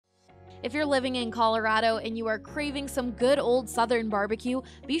If you're living in Colorado and you are craving some good old Southern barbecue,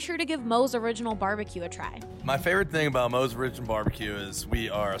 be sure to give Moe's Original Barbecue a try. My favorite thing about Moe's Original Barbecue is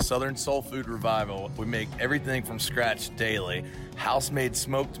we are a Southern soul food revival. We make everything from scratch daily, house-made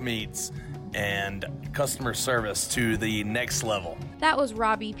smoked meats, and customer service to the next level. That was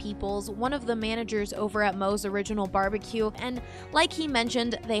Robbie Peoples, one of the managers over at Moe's Original Barbecue, and like he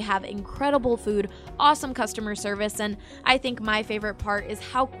mentioned, they have incredible food, awesome customer service, and I think my favorite part is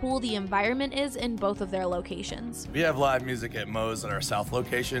how cool the environment is in both of their locations. We have live music at Moe's at our South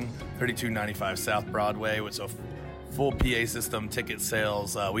location, 3295 South Broadway, with a full PA system, ticket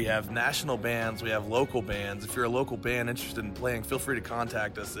sales. We have national bands, we have local bands. If you're a local band interested in playing, feel free to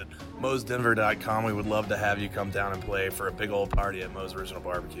contact us at moesdenver.com. We would love to have you come down and play for a big old party at Moe's Original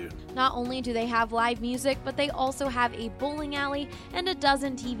Barbecue. Not only do they have live music, but they also have a bowling alley and a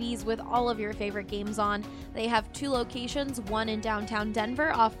dozen TVs with all of your favorite games on. They have 2 locations, one in downtown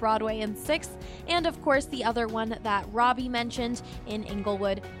Denver off Broadway and 6th, and of course the other one that Robbie mentioned in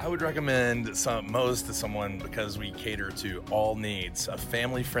Inglewood. I would recommend Moe's to someone because we cater to all needs, a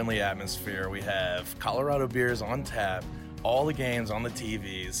family-friendly atmosphere. We have Colorado beers on tap, all the games on the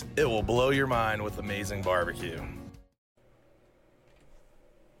TVs. It will blow your mind with amazing barbecue.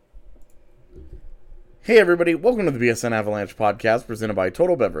 Hey everybody, welcome to the BSN Avalanche podcast presented by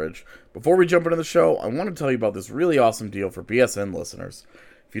Total Beverage. Before we jump into the show, I want to tell you about this really awesome deal for BSN listeners.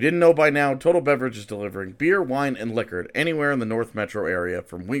 If you didn't know by now, Total Beverage is delivering beer, wine, and liquor anywhere in the North Metro area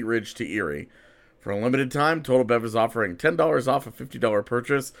from Wheat Ridge to Erie. For a limited time, Total Bev is offering $10 off a $50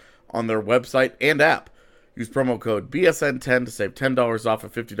 purchase on their website and app. Use promo code BSN10 to save $10 off a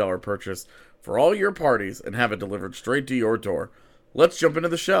 $50 purchase for all your parties and have it delivered straight to your door. Let's jump into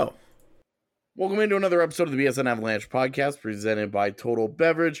the show. Welcome into another episode of the BSN Avalanche podcast presented by Total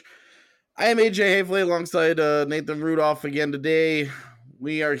Beverage. I am AJ Havley alongside Nathan Rudolph again today.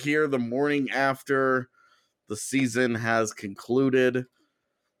 We are here the morning after the season has concluded.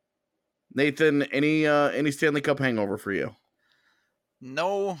 Nathan, any Stanley Cup hangover for you?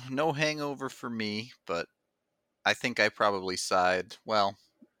 No hangover for me, but I think I probably side. Well,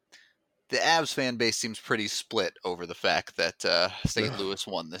 the Avs fan base seems pretty split over the fact that St. Louis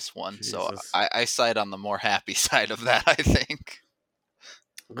won this one, Jesus. so I side on the more happy side of that, I think.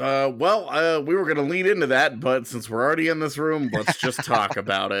 We were going to lead into that, but since we're already in this room, let's just talk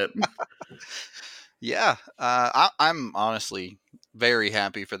about it. Yeah, I'm honestly very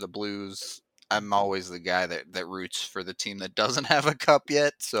happy for the Blues. I'm always the guy that roots for the team that doesn't have a cup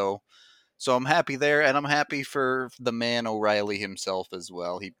yet, so I'm happy there, and I'm happy for the man O'Reilly himself as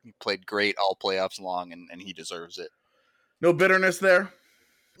well. He played great all playoffs long, and he deserves it. No bitterness there?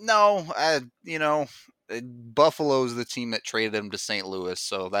 No, Buffalo's the team that traded him to St. Louis,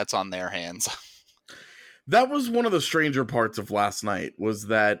 so that's on their hands. That was one of the stranger parts of last night, was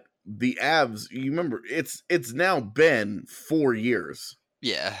that the Avs, you remember, it's now been 4 years.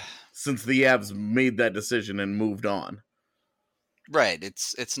 Yeah. Since the Avs made that decision and moved on. Right.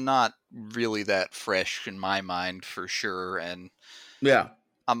 It's not really that fresh in my mind for sure, and yeah,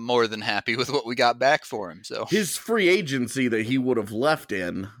 I'm more than happy with what we got back for him. So his free agency that he would have left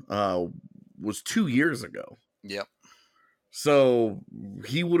in was 2 years ago. Yep. So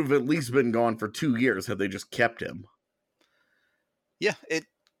he would have at least been gone for 2 years had they just kept him. Yeah, it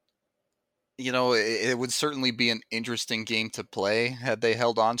would certainly be an interesting game to play had they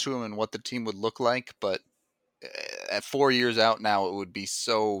held on to him and what the team would look like. But at 4 years out now, it would be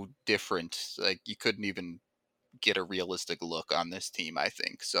so different. Like, you couldn't even get a realistic look on this team, I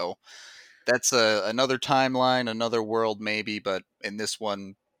think. So that's another timeline, another world maybe. But in this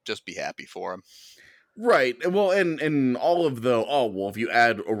one, just be happy for him. Right. Well, and all of if you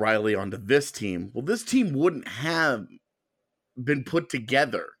add O'Reilly onto this team, well, this team wouldn't have been put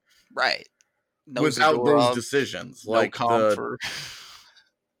together. Right. No without Zadorov, those decisions. No like Comfort.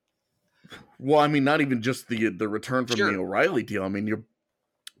 Well, I mean, not even just the return from Sure. the O'Reilly deal. I mean, your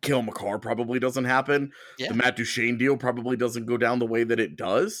Cale Makar probably doesn't happen. Yeah. The Matt Duchene deal probably doesn't go down the way that it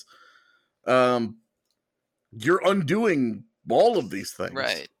does. You're undoing all of these things.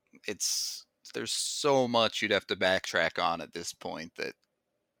 Right. There's so much you'd have to backtrack on at this point that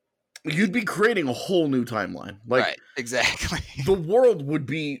you'd be creating a whole new timeline. Like, right, exactly. The world would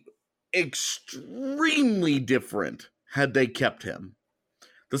be extremely different had they kept him.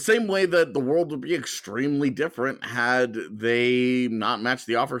 The same way that the world would be extremely different had they not matched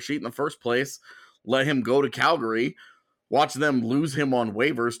the offer sheet in the first place, let him go to Calgary, watch them lose him on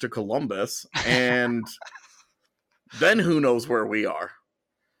waivers to Columbus, and then who knows where we are.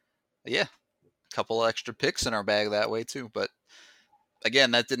 Yeah, a couple extra picks in our bag that way too. But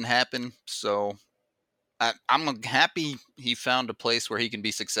again, that didn't happen, so I'm happy he found a place where he can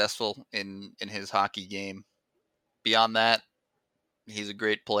be successful in his hockey game. Beyond that, he's a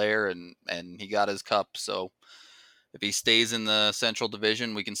great player, and he got his cup. So if he stays in the Central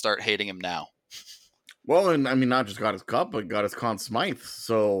Division, we can start hating him now. Well, and I mean, not just got his cup, but got his Conn Smythe.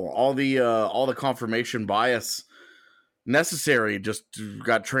 So all the confirmation bias necessary just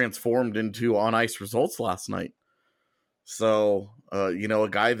got transformed into on ice results last night. So a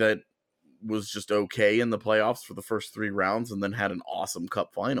guy that was just okay in the playoffs for the first 3 rounds and then had an awesome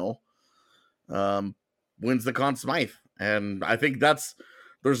cup final, wins the Conn Smythe. And I think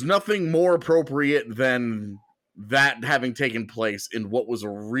there's nothing more appropriate than that having taken place in what was a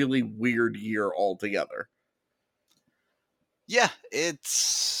really weird year altogether. Yeah,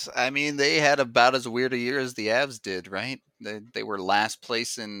 they had about as weird a year as the Avs did, right? They were last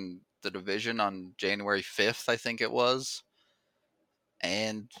place in the division on January 5th, I think it was.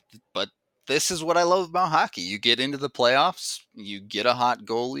 But this is what I love about hockey. You get into the playoffs, you get a hot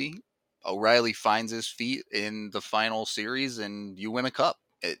goalie, O'Reilly finds his feet in the final series, and you win a cup.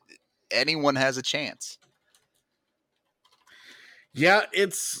 Anyone has a chance. Yeah,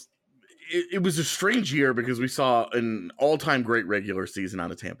 it was a strange year because we saw an all-time great regular season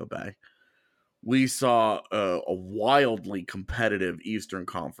out of Tampa Bay. We saw a wildly competitive Eastern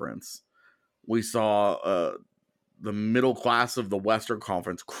Conference. We saw the middle class of the Western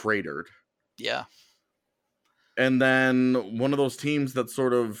Conference cratered. Yeah. And then one of those teams that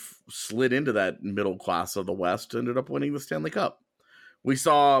sort of slid into that middle class of the West ended up winning the Stanley Cup. We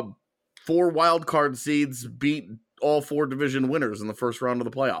saw 4 wild card seeds beat all 4 division winners in the first round of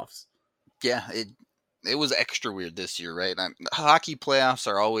the playoffs. Yeah, it was extra weird this year, right? Hockey playoffs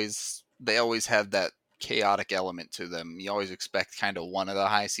they always have that chaotic element to them. You always expect kind of one of the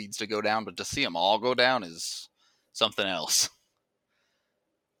high seeds to go down, but to see them all go down is something else.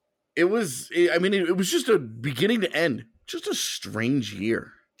 It was just a beginning to end, just a strange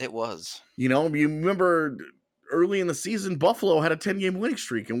year. It was. You remember early in the season, Buffalo had a 10-game winning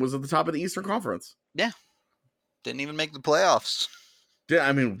streak and was at the top of the Eastern Conference. Yeah. Didn't even make the playoffs.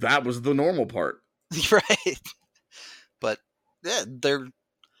 I mean, that was the normal part. Right. But yeah, the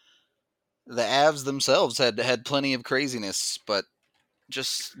Avs themselves had plenty of craziness, but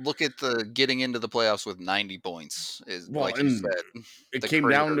just look at the getting into the playoffs with 90 points. Like you said, it came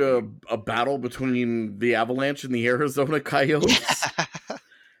down to a battle between the Avalanche and the Arizona Coyotes.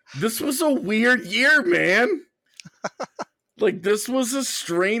 This was a weird year, man. Like, this was a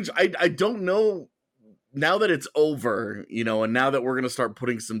strange... I don't know... Now that it's over, and now that we're going to start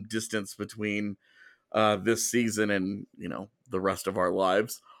putting some distance between this season and, the rest of our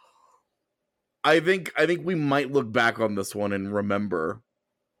lives, I think we might look back on this one and remember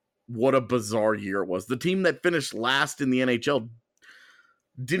what a bizarre year it was. The team that finished last in the NHL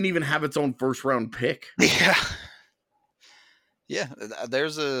didn't even have its own first round pick. Yeah. Yeah,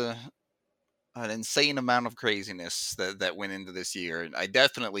 there's an insane amount of craziness that went into this year, and I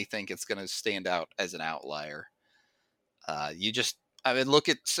definitely think it's going to stand out as an outlier. Look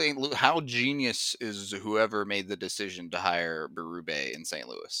at St. Louis. How genius is whoever made the decision to hire Berube in St.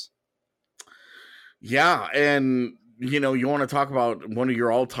 Louis? Yeah, and you want to talk about one of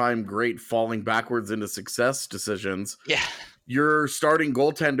your all-time great falling backwards into success decisions. Yeah, your starting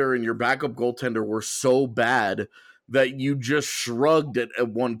goaltender and your backup goaltender were so bad that you just shrugged at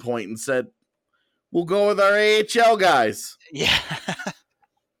one point and said, we'll go with our AHL guys. Yeah.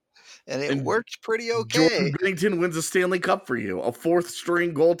 And it worked pretty okay. Jordan Binnington wins a Stanley Cup for you. A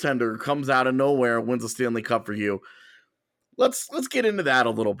 4th-string goaltender comes out of nowhere and wins a Stanley Cup for you. Let's get into that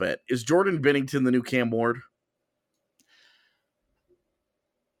a little bit. Is Jordan Binnington the new Cam Ward?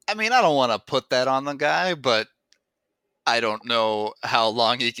 I mean, I don't want to put that on the guy, but I don't know how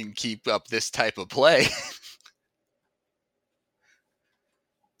long he can keep up this type of play.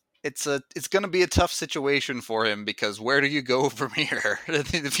 It's going to be a tough situation for him because where do you go from here?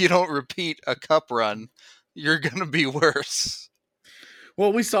 If you don't repeat a cup run, you're going to be worse.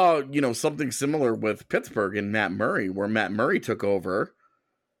 Well, we saw, something similar with Pittsburgh and Matt Murray, where Matt Murray took over,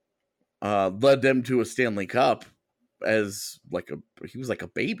 led them to a Stanley Cup as he was like a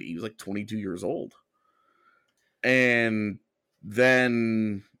baby. He was like 22 years old. And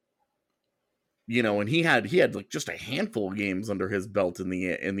then... and he had like just a handful of games under his belt in the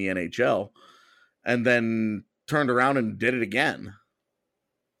NHL, and then turned around and did it again,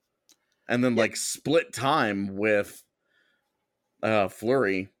 and then split time with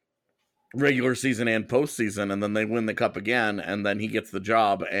Fleury, regular season and postseason, and then they win the cup again, and then he gets the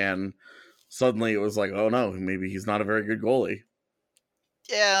job, and suddenly it was like, oh no, maybe he's not a very good goalie.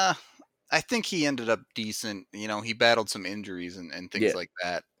 Yeah, I think he ended up decent. He battled some injuries and things Yeah. like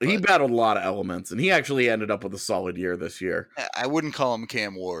that. He But battled a lot of elements, and he actually ended up with a solid year this year. I wouldn't call him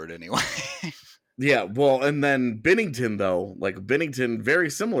Cam Ward anyway. Yeah, well, and then Binnington, though, like Binnington, very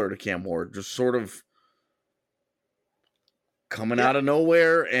similar to Cam Ward, just sort of coming out of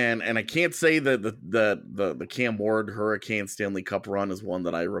nowhere. And I can't say that the Cam Ward Hurricane Stanley Cup run is one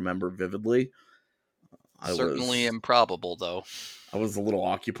that I remember vividly. Certainly improbable, though. I was a little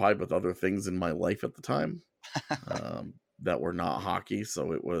occupied with other things in my life at the time that were not hockey,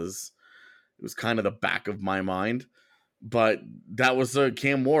 so it was kind of the back of my mind. But that was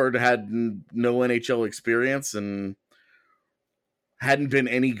Cam Ward had no NHL experience and hadn't been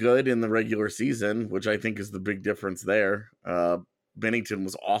any good in the regular season, which I think is the big difference there. Binnington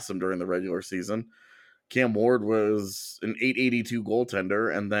was awesome during the regular season. Cam Ward was an .882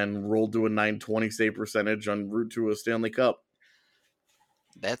 goaltender and then rolled to a .920 save percentage en route to a Stanley Cup.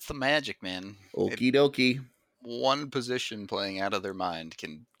 That's the magic, man. Okie dokie. One position playing out of their mind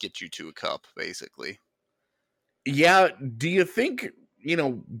can get you to a cup, basically. Yeah, do you think,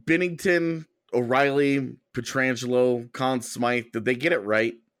 Binnington, O'Reilly, Pietrangelo, Conn Smythe, did they get it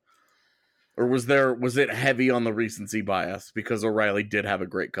right? Or was it heavy on the recency bias because O'Reilly did have a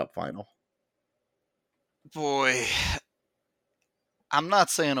great cup final? Boy, I'm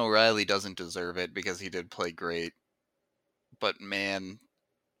not saying O'Reilly doesn't deserve it because he did play great. But man,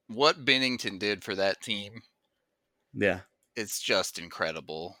 what Binnington did for that team. Yeah. It's just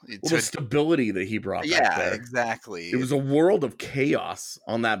incredible. The stability that he brought back there. Yeah, exactly. It was a world of chaos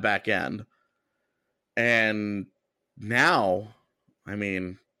on that back end. And now, I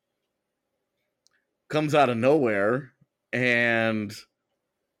mean, comes out of nowhere. And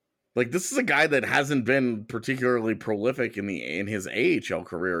like, this is a guy that hasn't been particularly prolific in his AHL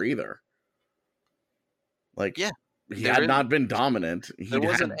career either. Like, yeah. He had not been dominant. There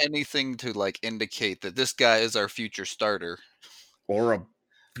wasn't anything to like indicate that this guy is our future starter or a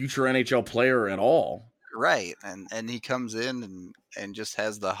future NHL player at all. Right, and he comes in and just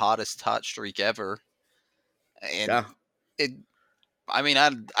has the hottest hot streak ever. And I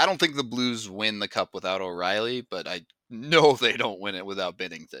don't think the Blues win the cup without O'Reilly, but I know they don't win it without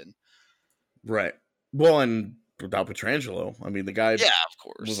Binnington. Right. Well, and without Pietrangelo. I mean, the guy of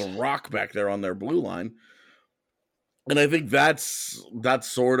course was a rock back there on their blue line. And I think that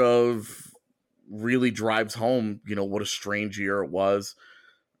sort of really drives home, what a strange year it was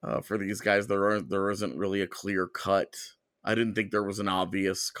for these guys. There isn't really a clear cut. I didn't think there was an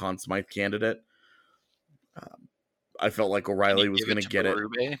obvious Conn Smythe candidate. I felt like O'Reilly was going to get it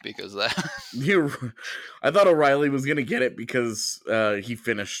because that. I thought O'Reilly was going to get it because he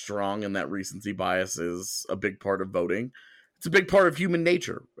finished strong, and that recency bias is a big part of voting. It's a big part of human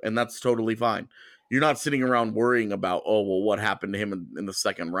nature, and that's totally fine. You're not sitting around worrying about, what happened to him in the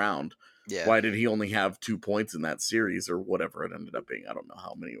second round? Yeah. Why did he only have 2 points in that series or whatever it ended up being? I don't know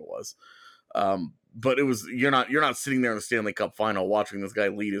how many it was. But it was you're not sitting there in the Stanley Cup final watching this guy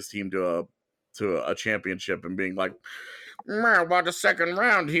lead his team to a championship and being like, about the second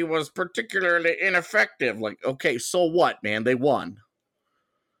round, he was particularly ineffective. Like, okay, so what, man? They won.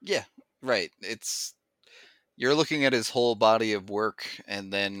 Yeah, right. You're looking at his whole body of work,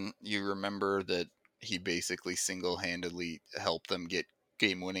 and then you remember that he basically single-handedly helped them get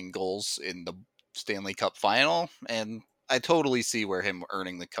game-winning goals in the Stanley Cup final, and I totally see where him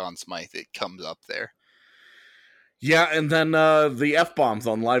earning the Conn Smythe, it comes up there. Yeah, and then the F-bombs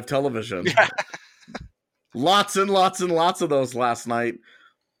on live television. Lots and lots and lots of those last night.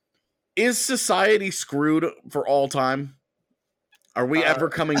 Is society screwed for all time? Are we ever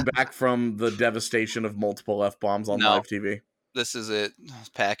coming back from the devastation of multiple F-bombs on live TV? This is it.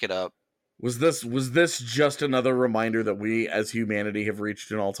 Pack it up. Was this just another reminder that we as humanity have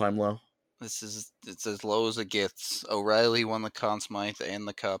reached an all-time low? It's as low as it gets. O'Reilly won the Conn Smythe and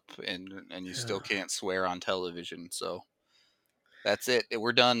the cup, and you still can't swear on television. So that's it.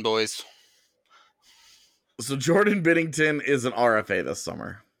 We're done, boys. So Jordan Binnington is an RFA this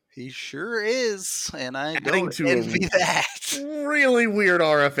summer. He sure is, and I don't envy that. Really weird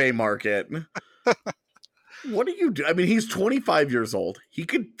RFA market. What do you do? I mean, he's 25 years old. He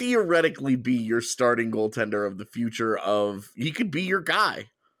could theoretically be your starting goaltender of the future. He could be your guy.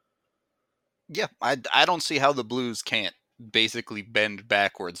 Yeah, I don't see how the Blues can't basically bend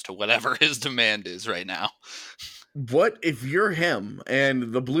backwards to whatever his demand is right now. What if you're him?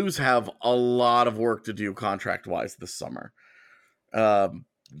 And the Blues have a lot of work to do contract-wise this summer.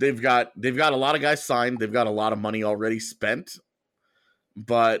 They've got a lot of guys signed. They've got a lot of money already spent,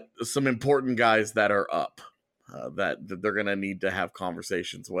 but some important guys that are up that they're going to need to have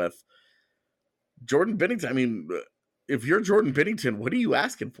conversations with. Jordan Binnington. I mean, if you're Jordan Binnington, what are you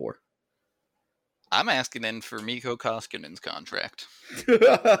asking for? I'm asking in for Mikko Koskinen's contract.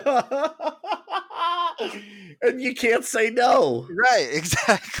 And you can't say no. Right,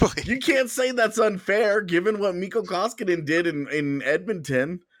 exactly. You can't say that's unfair, given what Mikko Koskinen did in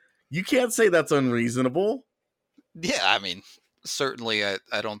Edmonton. You can't say that's unreasonable. Yeah, I mean, certainly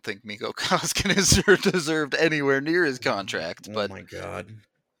I don't think Mikko Koskinen deserved anywhere near his contract. Oh But my God.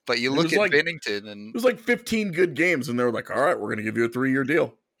 But you It look was at like- Binnington and It was like 15 good games, and they were like, all right, we're going to give you a 3-year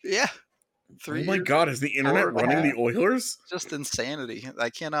deal. yeah, Oh my God, is the internet 4.5. running the Oilers? Just insanity. I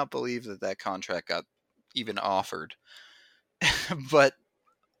cannot believe that contract got even offered. But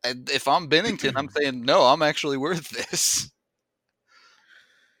if I'm Binnington, I'm saying, no, I'm actually worth this.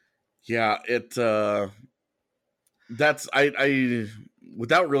 Yeah, that's I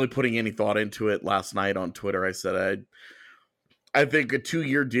without really putting any thought into it last night on Twitter, I said I think a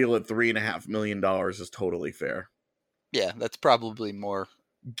 2-year deal at $3.5 million is totally fair. Yeah, that's probably more.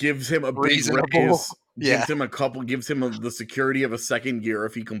 Gives him a big Reasonable. raise. Yeah. Gives him the security of a second year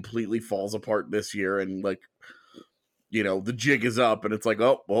if he completely falls apart this year and like, you know, the jig is up and it's like,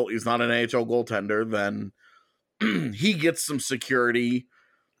 oh, well, he's not an AHL goaltender, then he gets some security.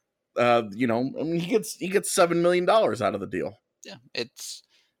 You know, I mean, he gets $7 million out of the deal. Yeah, it's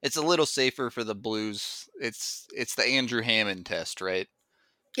a little safer for the Blues. It's the Andrew Hammond test, right?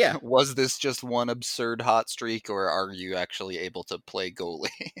 Yeah. Was this just one absurd hot streak, or are you actually able to play goalie?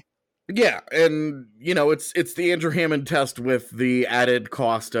 Yeah, and you know, it's the Andrew Hammond test with the added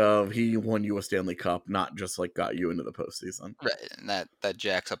cost of he won you a Stanley Cup, not just like got you into the postseason. Right, and that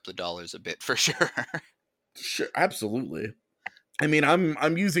jacks up the dollars a bit for sure. Sure, absolutely. I mean,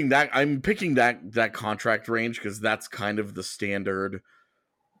 I'm using that. I'm picking that contract range because that's kind of the standard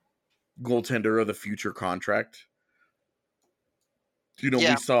goaltender of the future contract. You know,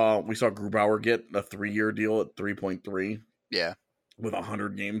 Yeah. we saw Grubauer get a 3-year deal at 3.3. Yeah. With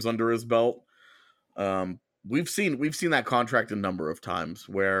 100 games under his belt. We've seen that contract a number of times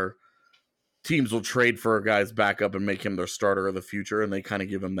where teams will trade for a guy's backup and make him their starter of the future, and they kind of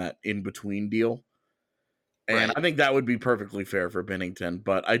give him that in-between deal. And Right. I think that would be perfectly fair for Binnington,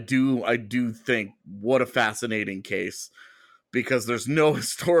 but I do think what a fascinating case, because there's no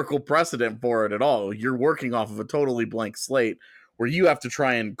historical precedent for it at all. You're working off of a totally blank slate where you have to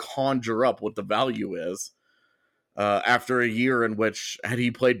try and conjure up what the value is. After a year in which, had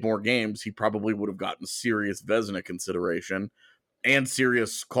he played more games, he probably would have gotten serious Vezina consideration and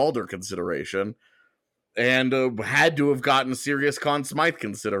serious Calder consideration, and had to have gotten serious Conn Smythe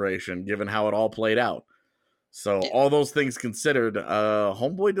consideration, given how it all played out. So all those things considered,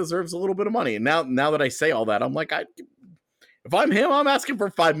 homeboy deserves a little bit of money. And now that I say all that, I'm like, if I'm him, I'm asking for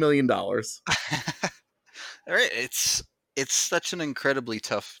 $5 million. All right, it's such an incredibly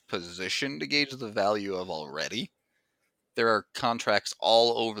tough position to gauge the value of already. There are contracts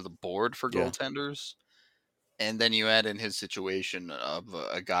all over the board for Yeah. goaltenders, and then you add in his situation of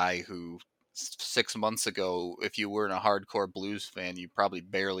a guy who 6 months ago, if you weren't a hardcore Blues fan, you probably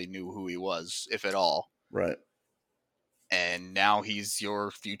barely knew who he was, if at all. Right. And now he's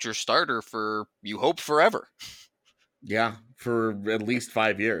your future starter for, you hope, forever. Yeah, for at least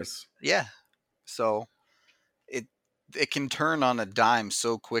 5 years. Yeah. So it can turn on a dime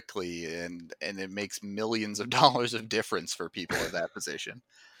so quickly, and it makes millions of dollars of difference for people at that position.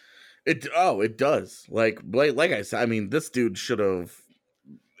 It does. Like I said, I mean, this dude should have.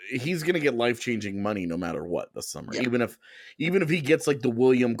 He's gonna get life-changing money no matter what this summer. Yeah. Even if he gets like the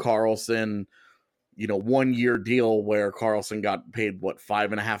William Karlsson, 1-year deal where Karlsson got paid what,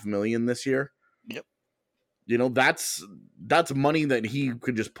 $5.5 million this year. Yep. That's money that he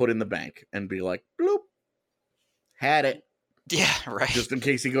could just put in the bank and be like, bloop, had it. Yeah, right. Just in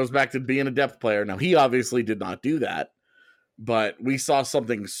case he goes back to being a depth player. Now, he obviously did not do that, but we saw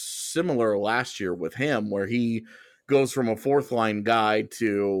something similar last year with him where he goes from a fourth line guy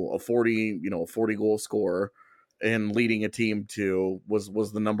to a 40 goal scorer and leading a team to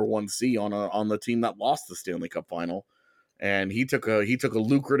was the number 1 C on the team that lost the Stanley Cup final. And he took a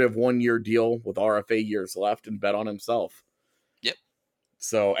lucrative 1-year deal with RFA years left and bet on himself. Yep.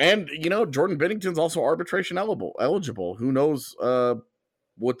 So, and Jordan Binnington's also arbitration eligible. Who knows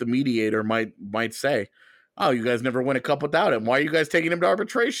what the mediator might say? Oh, you guys never win a cup without him. Why are you guys taking him to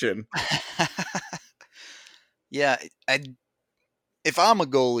arbitration? Yeah, if I'm a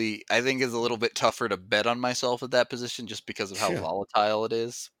goalie, I think it's a little bit tougher to bet on myself at that position just because of how Yeah. volatile it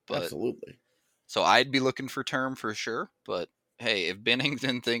is. But Absolutely. so I'd be looking for term for sure. But hey, if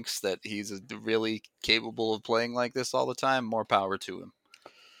Binnington thinks that he's really capable of playing like this all the time, more power to him.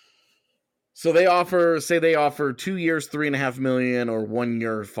 So they offer 2 years, $3.5 million, or 1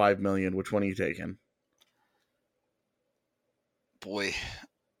 year, $5 million. Which one are you taking? Boy,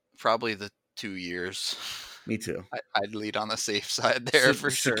 probably 2 years. Me too. I'd lead on the safe side there for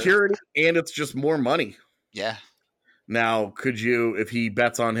sure. Security, and it's just more money. Yeah. Now, could you, if he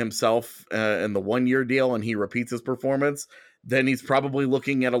bets on himself in the 1-year deal and he repeats his performance, then he's probably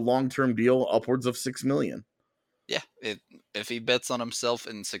looking at a long-term deal upwards of $6 million. Yeah. If he bets on himself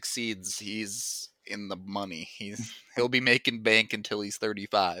and succeeds, he's in the money. He'll be making bank until he's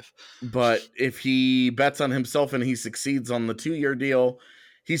 35. But if he bets on himself and he succeeds on the 2-year deal,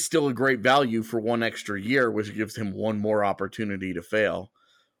 he's still a great value for 1 extra year, which gives him 1 more opportunity to fail.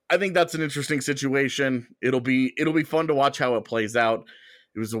 I think that's an interesting situation. It'll be fun to watch how it plays out.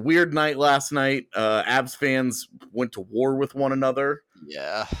 It was a weird night last night. Abs fans went to war with one another.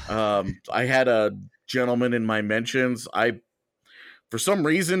 Yeah. I had a gentleman in my mentions. For some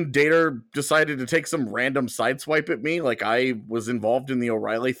reason, Dater decided to take some random sideswipe at me, like I was involved in the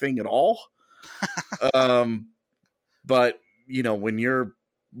O'Reilly thing at all. But you know, when you're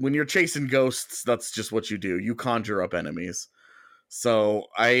chasing ghosts, that's just what you do. You conjure up enemies. So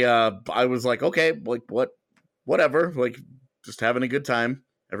I was like, okay, like whatever, like just having a good time.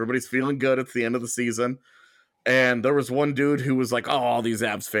 Everybody's feeling good. It's the end of the season. And there was one dude who was like, oh, all these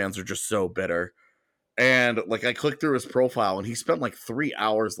Abs fans are just so bitter. And like I clicked through his profile and he spent like 3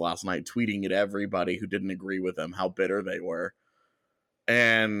 hours last night tweeting at everybody who didn't agree with him how bitter they were.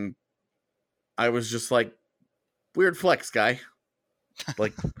 And I was just like, weird flex, guy.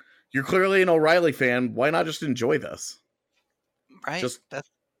 Like, you're clearly an O'Reilly fan. Why not just enjoy this? Right.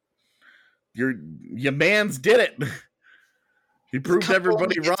 Your man's did it. He proved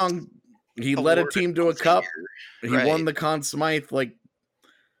everybody wrong. He led a team to a cup. He won the Conn Smythe. Like,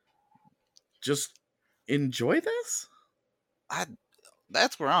 just enjoy this.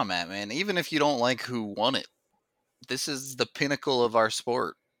 That's where I'm at, man. Even if you don't like who won it, this is the pinnacle of our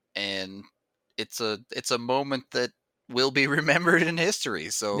sport, and it's a moment that will be remembered in history.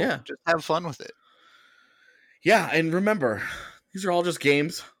 So just have fun with it. Yeah, and remember, these are all just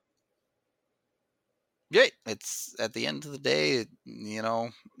games. Yeah, it's at the end of the day, you know,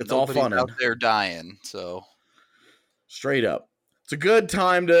 it's all fun out there dying. So straight up, it's a good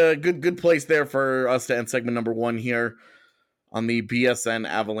time to good place there for us to end segment number 1 here on the BSN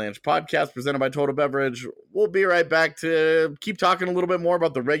Avalanche podcast presented by Total Beverage. We'll be right back to keep talking a little bit more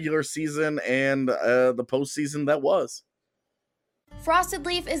about the regular season and the postseason that was. Frosted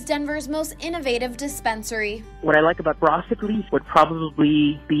Leaf is Denver's most innovative dispensary. What I like about Frosted Leaf would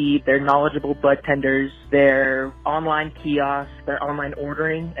probably be their knowledgeable bud tenders, their online kiosks, their online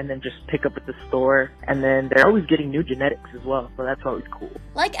ordering, and then just pick up at the store. And then they're always getting new genetics as well, so that's always cool.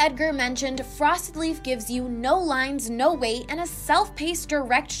 Like Edgar mentioned, Frosted Leaf gives you no lines, no wait, and a self-paced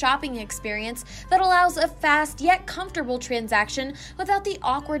direct shopping experience that allows a fast yet comfortable transaction without the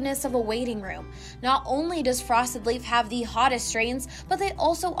awkwardness of a waiting room. Not only does Frosted Leaf have the hottest strains, but they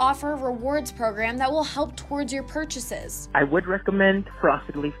also offer a rewards program that will help towards your purchases. I would recommend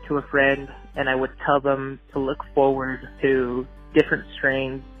Frosted Leaf to a friend, and I would tell them to look forward to different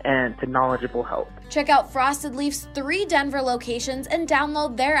strains and to knowledgeable help. Check out Frosted Leaf's 3 Denver locations and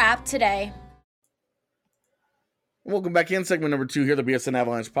download their app today. Welcome back in segment number 2 here, the BSN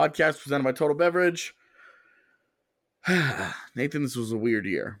Avalanche podcast presented by Total Beverage. Nathan, this was a weird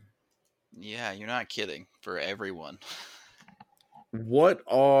year. Yeah, you're not kidding, for everyone. What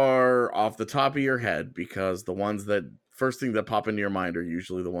are, off the top of your head, because the ones that first thing that pop into your mind are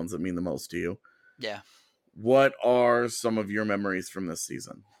usually the ones that mean the most to you. Yeah. What are some of your memories from this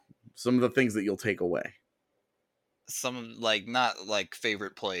season? Some of the things that you'll take away. Some, like, not like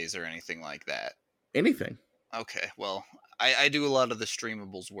favorite plays or anything like that. Anything. Okay, well, I do a lot of the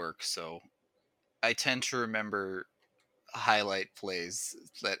streamables work, so I tend to remember highlight plays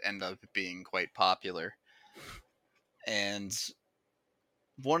that end up being quite popular. And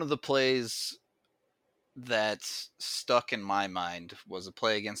one of the plays that stuck in my mind was a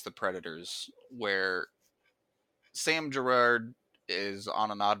play against the Predators where Sam Girard is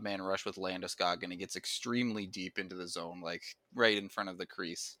on an odd man rush with Landeskog and he gets extremely deep into the zone, like right in front of the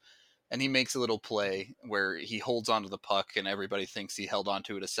crease. And he makes a little play where he holds onto the puck and everybody thinks he held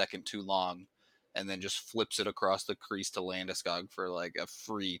onto it a second too long and then just flips it across the crease to Landeskog for like a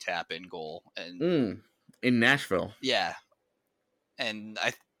free tap-in goal. And in Nashville. Yeah. And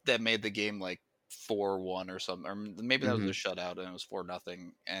that made the game like 4-1 or something, or maybe that was a shutout and it was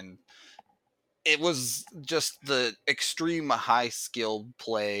 4-0. And it was just the extreme high skilled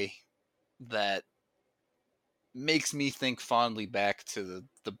play that makes me think fondly back to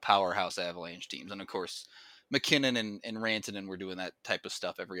the powerhouse Avalanche teams. And of course, McKinnon and Rantanen were doing that type of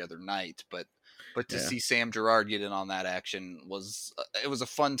stuff every other night, but to see Sam Girard get in on that action was a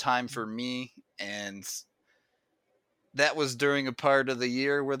fun time for me. And that was during a part of the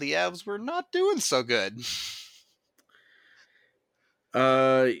year where the Avs were not doing so good.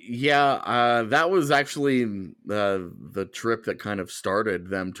 That was actually the trip that kind of started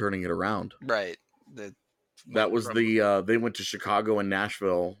them turning it around. Right. That was they went to Chicago and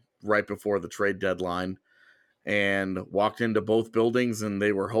Nashville right before the trade deadline and walked into both buildings, and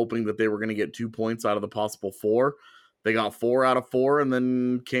they were hoping that they were going to get 2 points out of the possible 4. They got 4 out of 4 and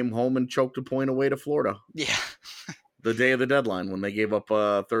then came home and choked a point away to Florida. Yeah. The day of the deadline when they gave up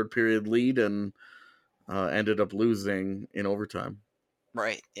a third period lead and ended up losing in overtime.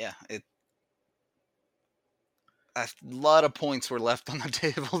 Right. Yeah. A lot of points were left on the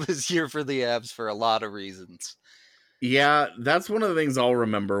table this year for the Avs for a lot of reasons. Yeah, that's one of the things I'll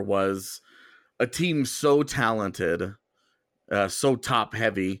remember was a team so talented, so top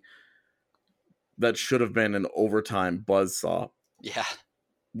heavy, that should have been an overtime buzzsaw. Yeah.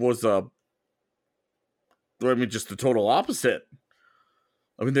 Was just the total opposite.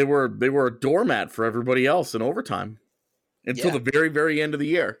 I mean, they were a doormat for everybody else in overtime until the very, very end of the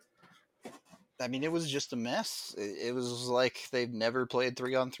year. I mean, it was just a mess. It was like they've never played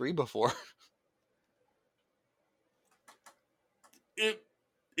 3-on-3 before.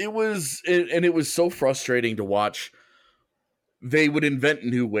 It was so frustrating to watch. They would invent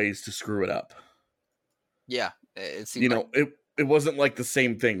new ways to screw it up. Yeah, it seemed it wasn't like the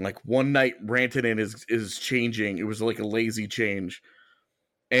same thing. Like one night Rantanen is changing. It was like a lazy change.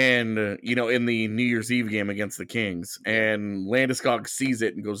 And, in the New Year's Eve game against the Kings, and Landeskog sees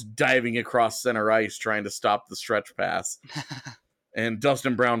it and goes diving across center ice trying to stop the stretch pass. And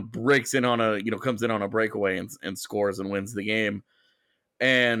Dustin Brown breaks in comes in on a breakaway and scores and wins the game.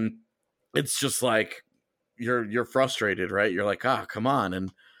 And it's just like, you're frustrated, right? You're like, come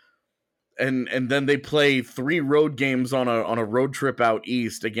on. And then they play 3 road games on a road trip out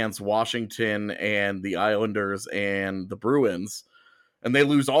east against Washington and the Islanders and the Bruins. And they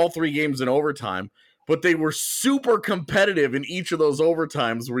lose all 3 games in overtime, but they were super competitive in each of those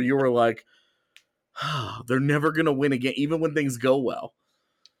overtimes where you were like, they're never going to win again, even when things go well.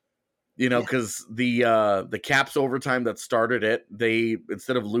 Because the Caps overtime that started it, they,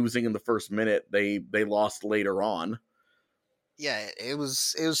 instead of losing in the first minute, they lost later on. Yeah, it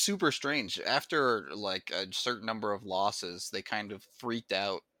was super strange. After like a certain number of losses, they kind of freaked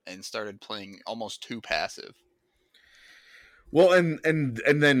out and started playing almost too passive. Well, and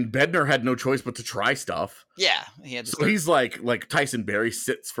then Bednar had no choice but to try stuff. Yeah, he had to. So he's like Tyson Barrie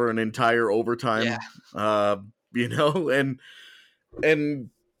sits for an entire overtime. Yeah. And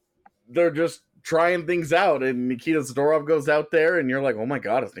they're just trying things out. And Nikita Zadorov goes out there, and you're like, oh my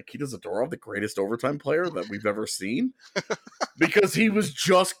God, is Nikita Zadorov the greatest overtime player that we've ever seen? Because he was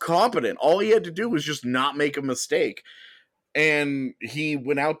just competent. All he had to do was just not make a mistake. And he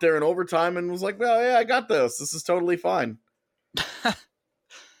went out there in overtime and was like, well, yeah, I got this. This is totally fine.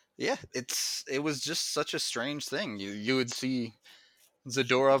 Yeah, it was just such a strange thing. You would see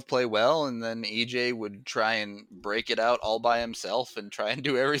Zadorov play well, and then EJ would try and break it out all by himself and try and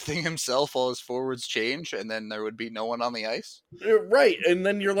do everything himself while his forwards change, and then there would be no one on the ice. Right, and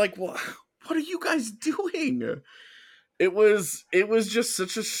then you're like, well, what are you guys doing? It was just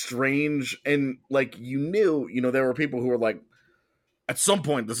such a strange, and like there were people who were like, at some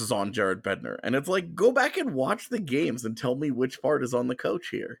point this is on Jared Bednar, and it's like, go back and watch the games and tell me which part is on the coach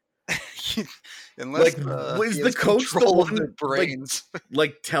here. Unless is the coach the one their brains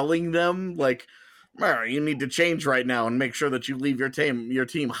like telling them like, you need to change right now and make sure that you leave your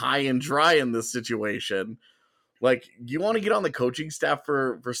team high and dry in this situation? Like, you want to get on the coaching staff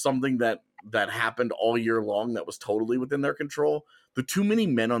for something that happened all year long that was totally within their control? The too many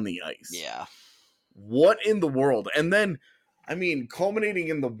men on the ice. Yeah. What in the world? And then, I mean, culminating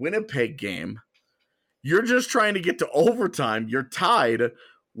in the Winnipeg game, you're just trying to get to overtime. You're tied,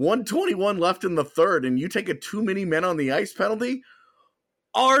 1:21 left in the third, and you take a too many men on the ice penalty?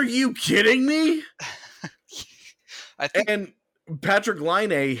 Are you kidding me? And Patrick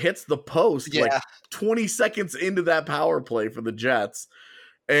Laine hits the post like 20 seconds into that power play for the Jets,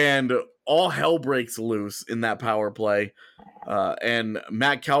 and all hell breaks loose in that power play. And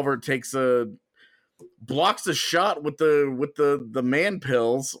Matt Calvert blocks a shot with the man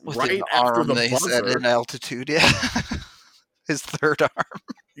pills with right after the buzzer at an altitude. Yeah. His third arm.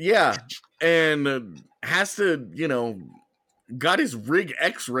 Yeah. And has to, got his rig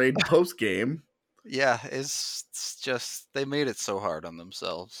x-rayed post game. Yeah, it's just, they made it so hard on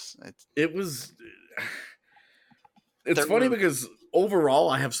themselves. It's funny because overall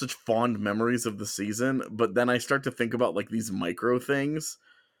I have such fond memories of the season, but then I start to think about like these micro things.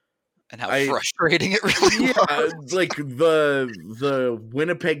 And how frustrating it really was. Like the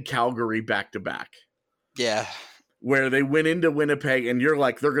Winnipeg Calgary back-to-back. Yeah. where they went into Winnipeg, and you're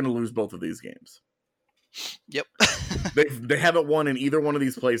like, they're going to lose both of these games. Yep. They haven't won in either one of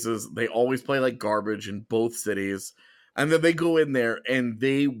these places. They always play like garbage in both cities. And then they go in there and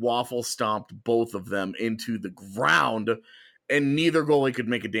they waffle stomped both of them into the ground, and neither goalie could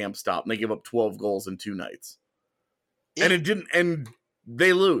make a damn stop. And they give up 12 goals in 2 nights. Yeah. And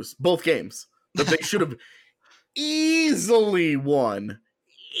they lose both games that they should have easily won.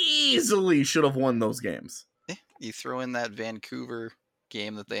 Easily should have won those games. You throw in that Vancouver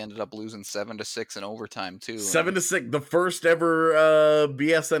game that they ended up losing 7-6 in overtime too. 7-6. The first ever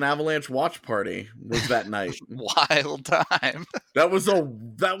BSN Avalanche watch party was that night. Wild time.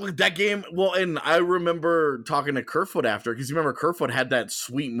 That game. Well, and I remember talking to Kerfoot after, because you remember Kerfoot had that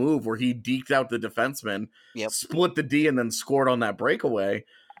sweet move where he deked out the defenseman, split the D, and then scored on that breakaway.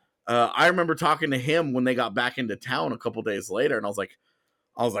 I remember talking to him when they got back into town a couple days later, and I was like,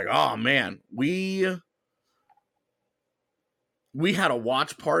 oh man, we had a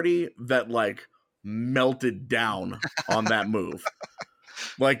watch party that like melted down on that move.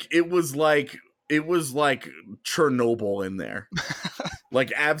 It was like Chernobyl in there.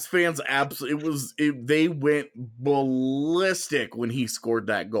 Like Avs fans, they went ballistic when he scored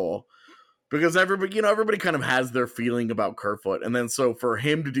that goal, because everybody kind of has their feeling about Kerfoot, and then so for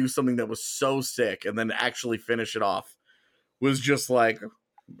him to do something that was so sick and then actually finish it off was just like, oh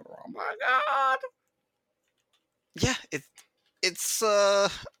my god. Yeah, it's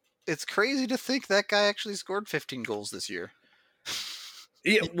crazy to think that guy actually scored 15 goals this year.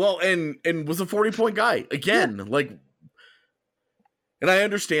 Yeah, well, and was a 40-point guy again. Yeah. And I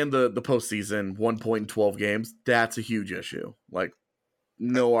understand the postseason 1 point in 12 games. That's a huge issue.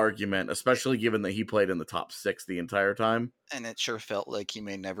 No argument, especially given that he played in the top 6 the entire time. And it sure felt like he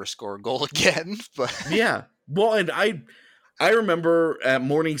may never score a goal again. But yeah, well, and I remember at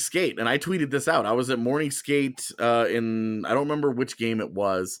Morning Skate, and I tweeted this out. I was at Morning Skate I don't remember which game it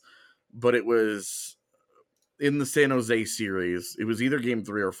was, but it was in the San Jose series. It was either game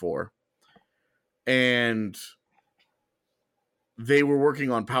 3 or 4. And they were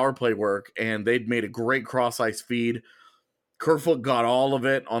working on power play work, and they'd made a great cross-ice feed. Kerfoot got all of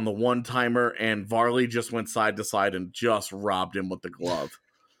it on the one-timer, and Varley just went side to side and just robbed him with the glove.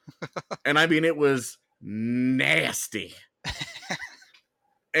 And I mean, it was nasty.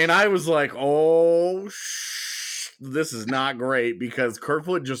 And I was like, oh, this is not great, because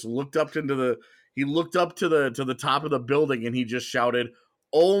Kerfoot just looked up to the top of the building, and he just shouted,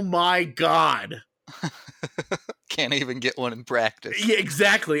 "Oh my God." Can't even get one in practice. Yeah,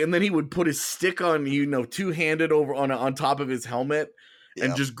 exactly. And then he would put his stick on, two-handed over on top of his helmet,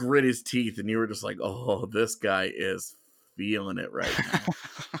 and just grit his teeth. And you were just like, oh, this guy is feeling it right now.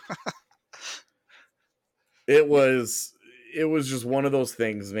 It was just one of those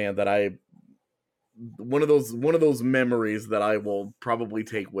things, man, that one of those memories that I will probably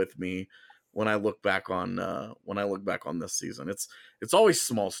take with me when I look back on this season. It's always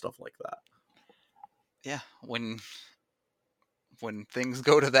small stuff like that. Yeah, when things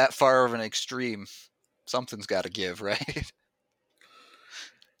go to that far of an extreme, something's got to give, right?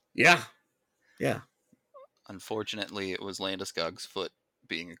 Yeah. Unfortunately, it was Landeskog's foot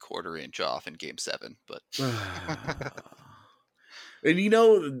being a quarter inch off in Game 7, but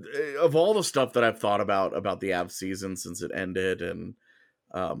and of all the stuff that I've thought about the Avs season since it ended, and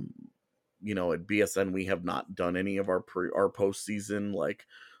at BSN we have not done any of our postseason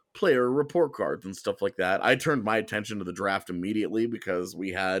player report cards and stuff like that. I turned my attention to the draft immediately because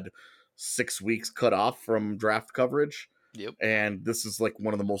we had 6 weeks cut off from draft coverage. Yep. And this is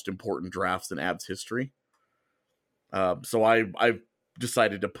one of the most important drafts in Avs history. So I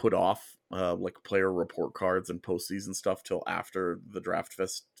decided to put off player report cards and postseason stuff till after the draft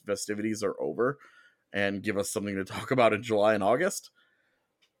festivities are over, and give us something to talk about in July and August.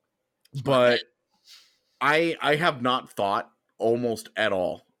 But I have not thought almost at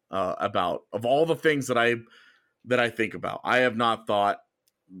all about, of all the things that I think about, I have not thought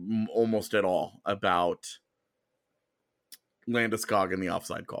almost at all about Landeskog and the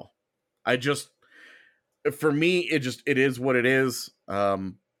offside call. For me, it is what it is.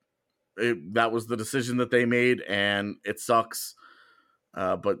 That was the decision that they made, and it sucks.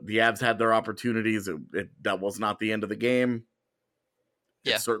 But the Avs had their opportunities. That was not the end of the game.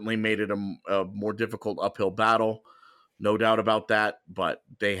 Yeah. It certainly made it a more difficult uphill battle. No doubt about that, but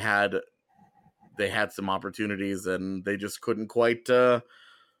they had some opportunities, and they just couldn't quite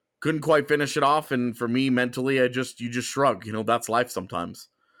finish it off. And for me, mentally, you just shrug. That's life sometimes.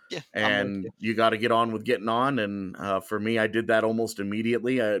 Yeah, and you got to get on with getting on. And for me, I did that almost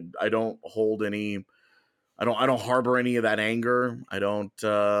immediately. I don't hold any. I don't harbor any of that anger. I don't.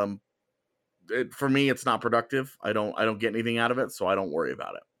 for me, it's not productive. I don't get anything out of it, so I don't worry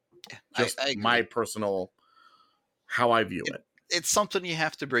about it. Just I agree. my personal, how I view it. It's something you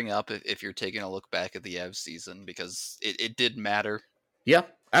have to bring up if you're taking a look back at the Avs season, because it did matter. Yeah,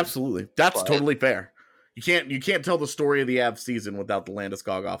 absolutely. That's But- totally fair. You can't tell the story of the Avs season without the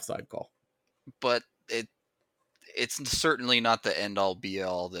Landeskog offside call. But it's certainly not the end all be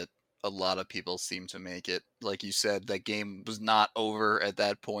all that a lot of people seem to make it. Like you said, that game was not over at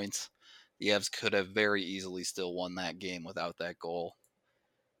that point. The Avs could have very easily still won that game without that goal.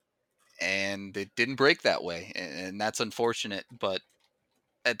 And it didn't break that way, and that's unfortunate. But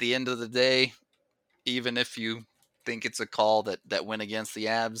at the end of the day, even if you think it's a call that went against the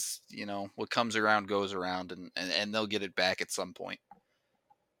Avs, what comes around goes around, and they'll get it back at some point.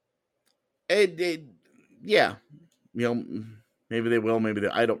 Yeah, maybe they will, maybe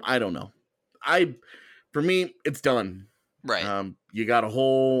I don't know. For me, it's done. Right. You got a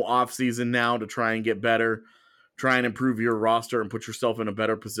whole off season now to try and get better, try and improve your roster and put yourself in a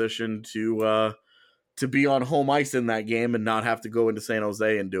better position to be on home ice in that game and not have to go into San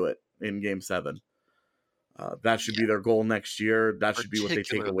Jose and do it in Game 7. That should be their goal next year. That should be what they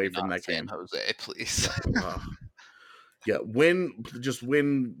take away from that game. San Jose, please. Yeah, win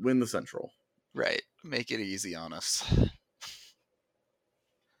the Central. Right. Make it easy on us.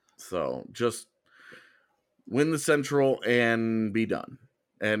 So just win the Central and be done.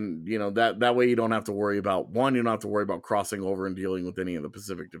 And that way you don't have to worry about crossing over and dealing with any of the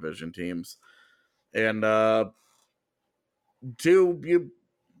Pacific Division teams. And 2, you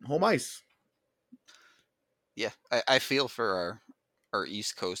home ice. Yeah, I feel for our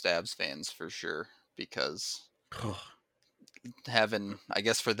East Coast Avs fans for sure, because having, I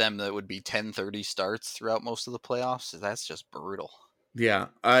guess for them that would be 10-30 starts throughout most of the playoffs, that's just brutal. Yeah,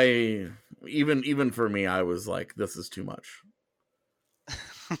 even for me, I was like, this is too much.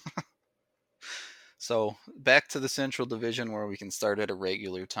 So back to the Central Division, where we can start at a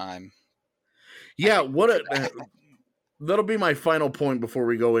regular time. Yeah, that'll be my final point before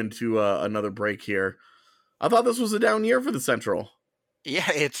we go into another break here. I thought this was a down year for the Central.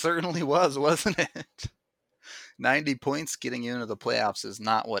 Yeah, it certainly was, wasn't it? 90 points getting you into the playoffs is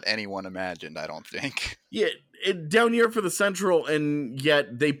not what anyone imagined, I don't think. Yeah, down year for the Central, and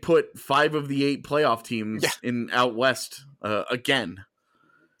yet they put 5 of the 8 playoff teams in out west again.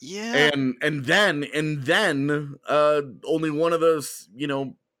 Yeah, and then only one of those.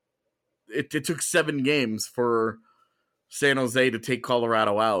 It took 7 games for San Jose to take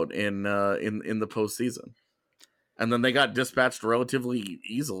Colorado out in the postseason. And then they got dispatched relatively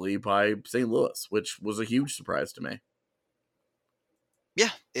easily by St. Louis, which was a huge surprise to me. Yeah,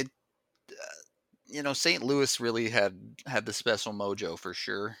 St. Louis really had the special mojo for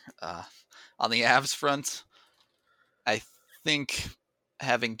sure. On the Avs front, I think,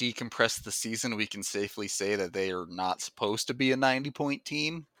 having decompressed the season, we can safely say that they are not supposed to be a 90-point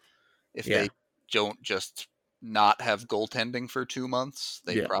team. If they don't just not have goaltending for 2 months,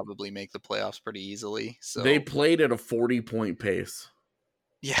 they probably make the playoffs pretty easily. So they played at a 40-point pace.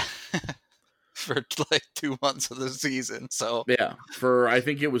 Yeah. For like 2 months of the season. So yeah, for I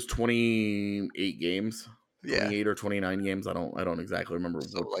think it was 28 games. 28 or 29 games. I don't exactly remember.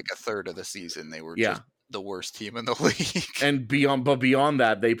 So like a third of the season they were just the worst team in the league. And beyond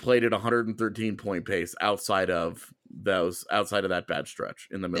that, they played at 113-point pace outside of that bad stretch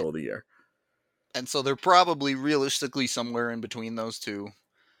in the middle of the year. And so they're probably realistically somewhere in between those two.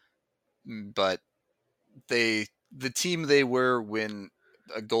 But the team they were when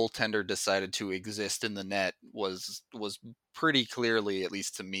a goaltender decided to exist in the net was pretty clearly, at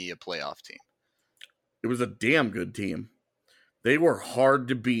least to me, a playoff team. It was a damn good team. They were hard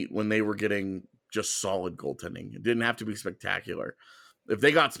to beat when they were getting just solid goaltending. It didn't have to be spectacular. If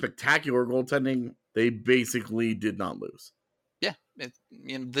they got spectacular goaltending, they basically did not lose. Yeah.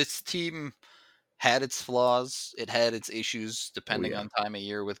 This team had its flaws. It had its issues depending on time of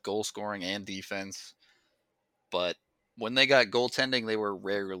year with goal scoring and defense. But when they got goaltending, they were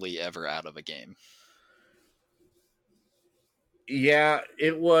rarely ever out of a game. Yeah,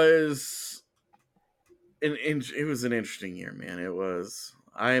 it was an interesting year, man. It was.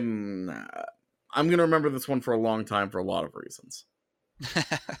 I'm going to remember this one for a long time for a lot of reasons.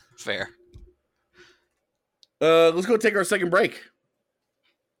 Fair. Let's go take our second break.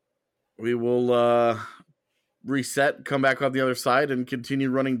 We will reset, come back on the other side, and continue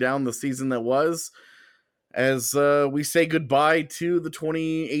running down the season that was, as we say goodbye to the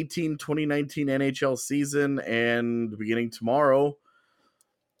 2018-2019 NHL season, and beginning tomorrow,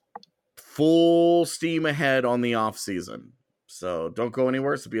 full steam ahead on the off season. So don't go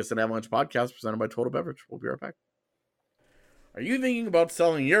anywhere. It's the BSN Avalanche podcast presented by Total Beverage. We'll be right back. Are you thinking about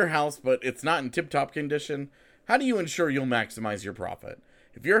selling your house, but it's not in tip-top condition? How do you ensure you'll maximize your profit?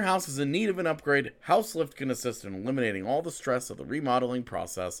 If your house is in need of an upgrade, HouseLift can assist in eliminating all the stress of the remodeling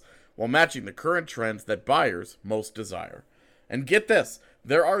process while matching the current trends that buyers most desire. And get this,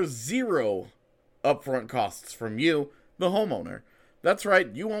 there are zero upfront costs from you, the homeowner. That's right,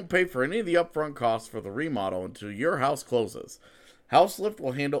 you won't pay for any of the upfront costs for the remodel until your house closes. HouseLift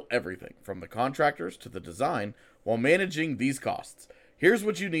will handle everything, from the contractors to the design, while managing these costs. Here's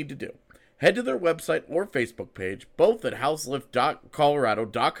what you need to do. Head to their website or Facebook page, both at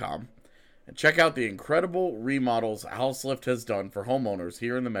houselift.colorado.com, and check out the incredible remodels HouseLift has done for homeowners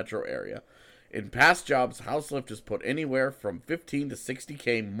here in the metro area. In past jobs, HouseLift has put anywhere from $15 to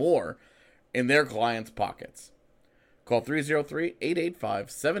 $60K more in their clients' pockets. Call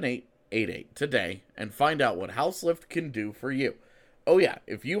 303-885-7888 today and find out what HouseLift can do for you. Oh yeah,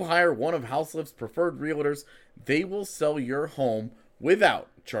 if you hire one of HouseLift's preferred realtors, they will sell your home without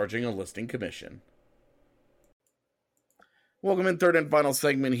charging a listing commission. Welcome in, third and final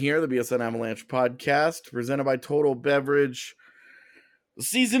segment here, the BSN Avalanche podcast, presented by Total Beverage. The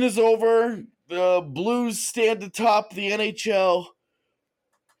season is over. The Blues stand atop the NHL,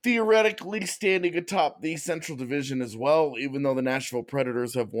 theoretically standing atop the Central Division as well, even though the Nashville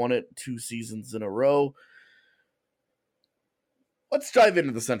Predators have won it 2 seasons in a row. Let's dive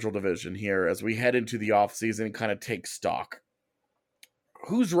into the Central Division here as we head into the offseason and kind of take stock.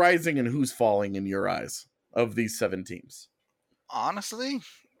 Who's rising and who's falling in your eyes of these 7 teams? Honestly,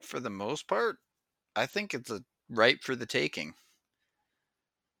 for the most part, I think it's ripe for the taking.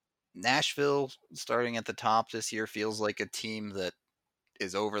 Nashville, starting at the top this year, feels like a team that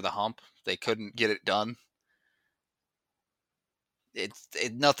is over the hump. They couldn't get it done.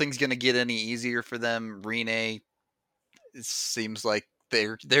 Nothing's going to get any easier for them. Rinne, it seems like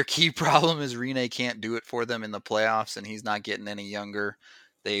their key problem is Rinne can't do it for them in the playoffs, and he's not getting any younger.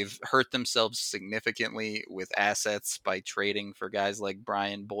 They've hurt themselves significantly with assets by trading for guys like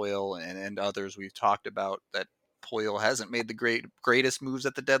Brian Boyle and others we've talked about. That Boyle hasn't made the greatest moves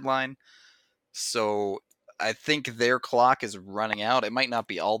at the deadline. So I think their clock is running out. It might not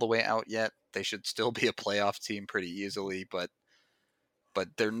be all the way out yet. They should still be a playoff team pretty easily, but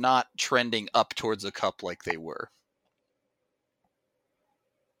they're not trending up towards the cup like they were.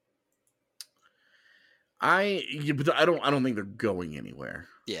 But I don't think they're going anywhere.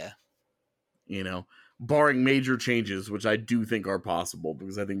 Yeah. You know, barring major changes, which I do think are possible,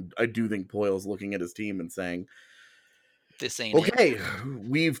 because I do think Boyle's looking at his team and saying, "This ain't okay.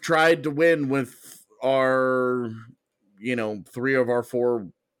 We've tried to win with our, 3 of our 4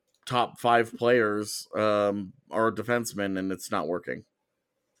 top 5 players, are defensemen, and it's not working."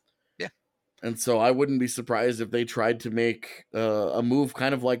 And so I wouldn't be surprised if they tried to make a move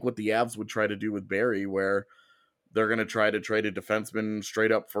kind of like what the Avs would try to do with Barrie, where they're going to try to trade a defenseman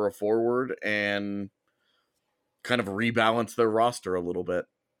straight up for a forward and kind of rebalance their roster a little bit.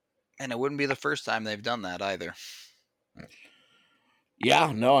 And it wouldn't be the first time they've done that either.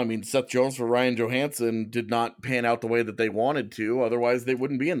 Yeah, no, I mean, Seth Jones for Ryan Johansson did not pan out the way that they wanted to. Otherwise, they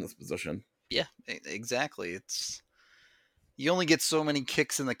wouldn't be in this position. Yeah, exactly. You only get so many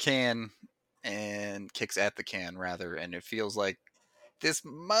kicks in the can, and kicks at the can, rather, and it feels like this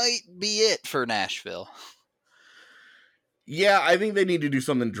might be it for Nashville. Yeah, I think they need to do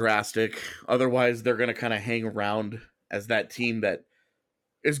something drastic. Otherwise, they're going to kind of hang around as that team that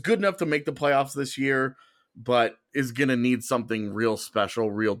is good enough to make the playoffs this year, but is going to need something real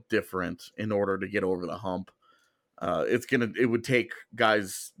special, real different in order to get over the hump. It would take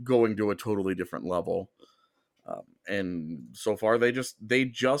guys going to a totally different level. And so far, they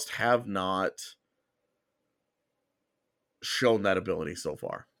just have not shown that ability so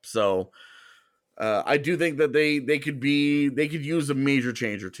far. So I do think that they could use a major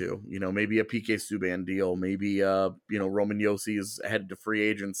change or two. Maybe a PK Subban deal. Maybe Roman Josi is headed to free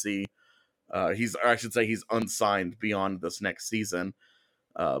agency. He's unsigned beyond this next season.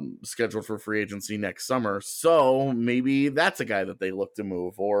 Scheduled for free agency next summer. So maybe that's a guy that they look to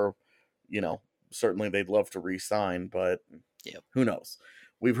move, or certainly they'd love to re-sign, but Who knows?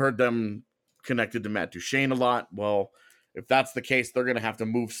 We've heard them connected to Matt Duchene a lot. Well, if that's the case, they're going to have to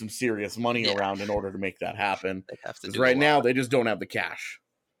move some serious money around in order to make that happen. They have to do right now, they just don't have the cash.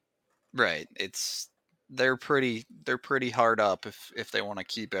 Right. They're pretty hard up if they want to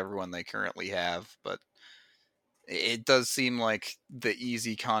keep everyone they currently have, but it does seem like the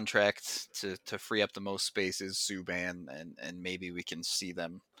easy contract to free up the most space is Subban, and maybe we can see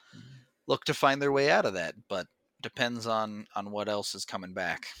them look to find their way out of that, but depends on what else is coming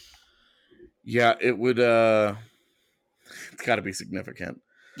back. Yeah, it would it's got to be significant.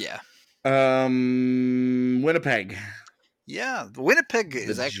 Yeah. Winnipeg. Yeah, Winnipeg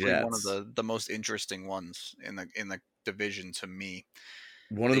is The actually one of Jets. the most interesting ones in the division to me.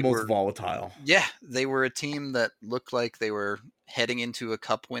 One of the They most were volatile. Yeah, they were a team that looked like they were heading into a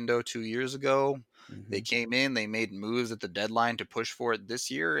cup window 2 years ago. They Mhm. came in, they made moves at the deadline to push for it this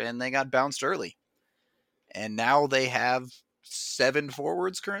year, and they got bounced early. And now they have 7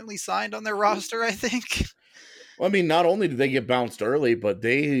 forwards currently signed on their roster, I think. Well, I mean, not only did they get bounced early, but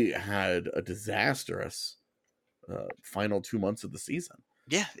they had a disastrous final 2 months of the season.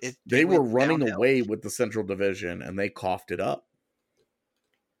 Yeah, They it were went running downhill. away with the Central Division, and they coughed it up.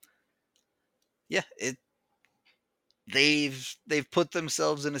 Yeah, they've put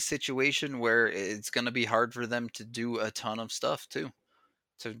themselves in a situation where it's going to be hard for them to do a ton of stuff too.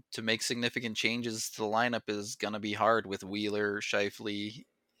 To make significant changes to the lineup is going to be hard with Wheeler, Shifley,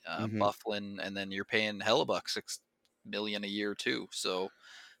 Hmm. Bufflin, and then you're paying Hellebuck $6 million a year too. So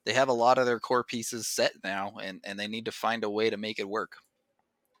they have a lot of their core pieces set now, and they need to find a way to make it work.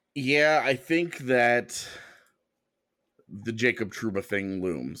 Yeah, I think that the Jacob Trouba thing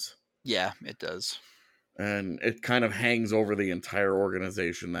looms. Yeah, it does. And it kind of hangs over the entire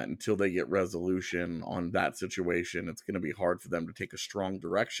organization that until they get resolution on that situation, it's going to be hard for them to take a strong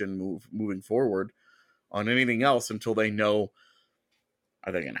direction moving forward on anything else until they know,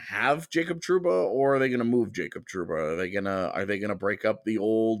 are they going to have Jacob Trouba or are they going to move Jacob Trouba? Are they gonna break up the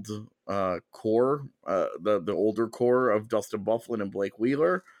old core, the older core of Dustin Bufflin and Blake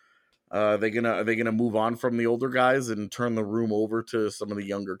Wheeler? Are they gonna move on from the older guys and turn the room over to some of the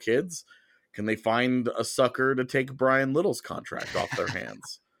younger kids? Can they find a sucker to take Brian Little's contract off their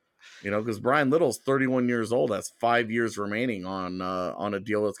hands? Because Brian Little's 31 years old, has 5 years remaining on a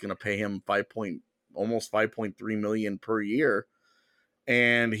deal that's going to pay him almost 5.3 million per year,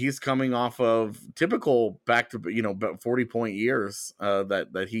 and he's coming off of typical back to 40-point years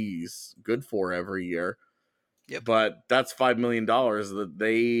that he's good for every year. Yep. But that's $5 million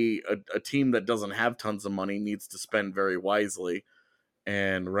that a team that doesn't have tons of money needs to spend very wisely.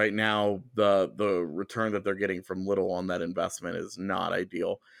 And right now, the return that they're getting from Little on that investment is not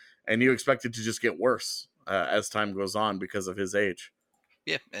ideal. And you expect it to just get worse as time goes on because of his age.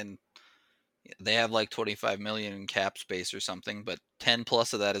 Yeah, and they have like 25 million in cap space or something, but 10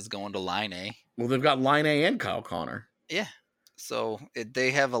 plus of that is going to Line A. Well, they've got Line A and Kyle Connor. Yeah. So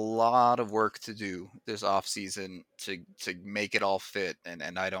they have a lot of work to do this offseason to make it all fit,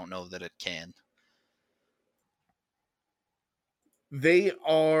 and I don't know that it can. They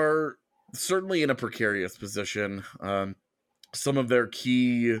are certainly in a precarious position. Some of their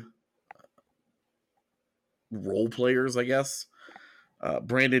key role players, I guess,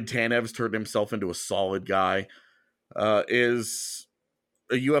 Brandon Tanev's turned himself into a solid guy, is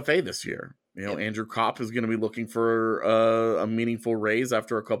a UFA this year. Yep. Andrew Kopp is going to be looking for a meaningful raise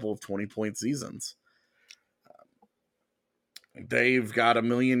after a couple of 20-point seasons. They've got a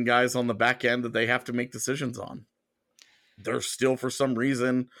million guys on the back end that they have to make decisions on. They're still, for some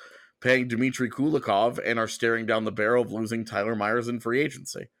reason, paying Dmitry Kulikov and are staring down the barrel of losing Tyler Myers in free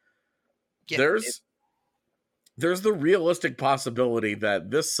agency. Yeah, There's the realistic possibility that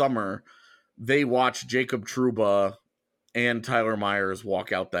this summer they watch Jacob Trouba and Tyler Myers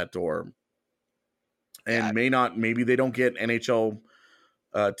walk out that door. And maybe they don't get NHL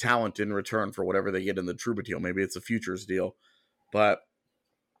talent in return for whatever they get in the Trouba deal. Maybe it's a futures deal. But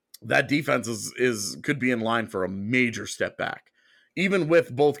that defense could be in line for a major step back. Even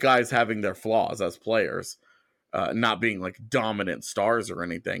with both guys having their flaws as players, not being like dominant stars or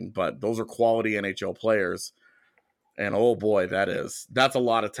anything, but those are quality NHL players. And oh boy, that's a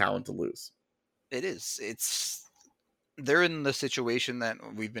lot of talent to lose. It is. They're in the situation that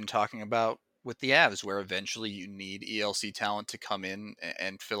we've been talking about with the Avs, where eventually you need ELC talent to come in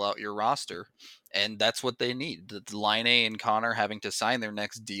and fill out your roster. And that's what they need. The Line A and Connor having to sign their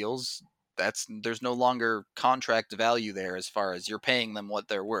next deals, there's no longer contract value there as far as you're paying them what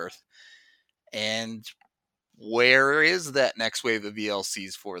they're worth. And where is that next wave of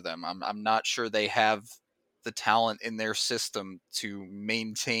ELCs for them? I'm not sure they have the talent in their system to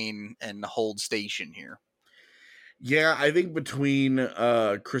maintain and hold station here. Yeah, I think between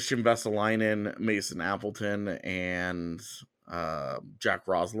Christian Vesalainen, Mason Appleton, and Jack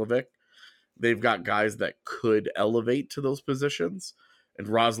Roslovic, they've got guys that could elevate to those positions. And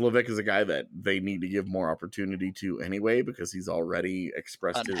Roslovic is a guy that they need to give more opportunity to anyway, because he's already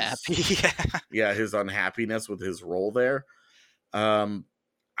expressed his unhappiness with his role there.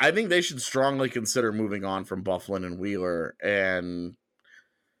 I think they should strongly consider moving on from Bufflin and Wheeler and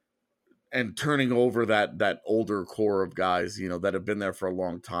turning over that older core of guys, that have been there for a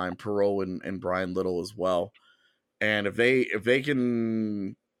long time, Perreault and Brian Little as well. And if they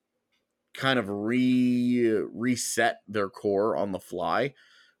can kind of reset their core on the fly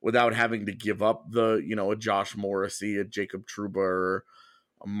without having to give up a Josh Morrissey, a Jacob Trouba,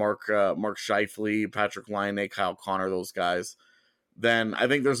 a Mark Scheifele, Patrick Laine, Kyle Connor, those guys, then I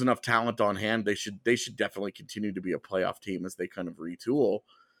think there's enough talent on hand. They should definitely continue to be a playoff team as they kind of retool.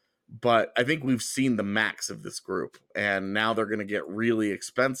 But I think we've seen the max of this group, and now they're going to get really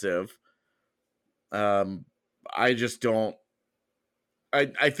expensive. I just don't.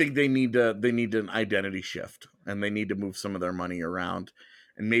 I think they need an identity shift, and they need to move some of their money around,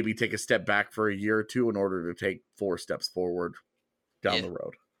 and maybe take a step back for a year or two in order to take 4 steps forward down the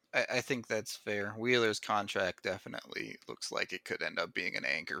road. I think that's fair. Wheeler's contract definitely looks like it could end up being an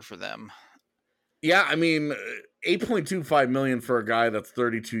anchor for them. Yeah, I mean, $8.25 million for a guy that's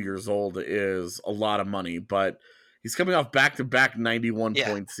 32 years old is a lot of money, but he's coming off back-to-back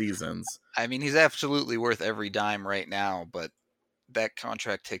 91-point seasons. I mean, he's absolutely worth every dime right now, but that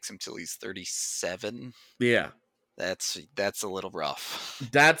contract takes him till he's 37. Yeah. That's a little rough.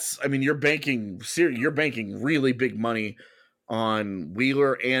 You're banking really big money on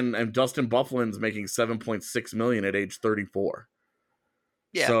Wheeler, and Dustin Byfuglien's making $7.6 million at age 34.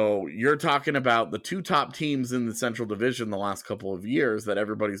 Yeah. So you're talking about the 2 top teams in the Central Division the last couple of years that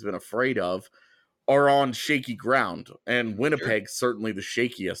everybody's been afraid of are on shaky ground, and Winnipeg's certainly the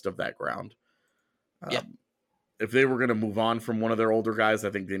shakiest of that ground. If they were going to move on from one of their older guys, I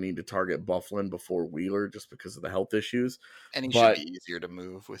think they need to target Byfuglien before Wheeler just because of the health issues. And he should be easier to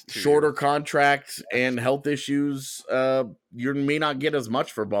move with 2 shorter contracts and health issues. You may not get as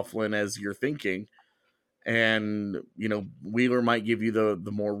much for Byfuglien as you're thinking. And, Wheeler might give you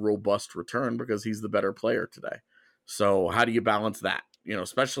the more robust return because he's the better player today. So how do you balance that?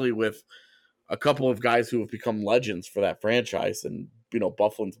 Especially with a couple of guys who have become legends for that franchise. And,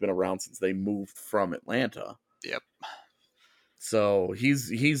 Byfuglien's been around since they moved from Atlanta. Yep. So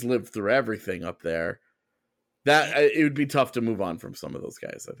he's lived through everything up there. That it would be tough to move on from some of those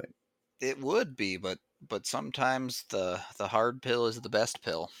guys, I think. It would be, but sometimes the hard pill is the best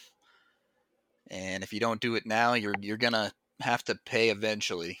pill. And if you don't do it now, you're gonna have to pay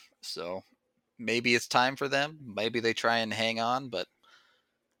eventually. So maybe it's time for them. Maybe they try and hang on, but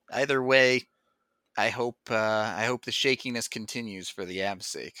either way, I hope the shakiness continues for the Avs'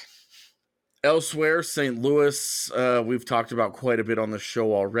 sake. Elsewhere, St. Louis, we've talked about quite a bit on the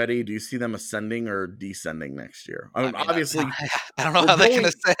show already. Do you see them ascending or descending next year? Obviously, I don't know how they can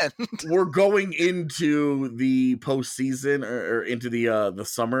ascend. We're going into the postseason or into the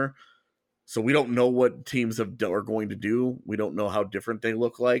summer, so we don't know what teams are going to do. We don't know how different they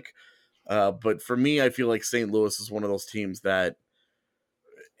look like. But for me, I feel like St. Louis is one of those teams that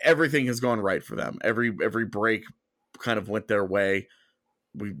everything has gone right for them. Every break kind of went their way.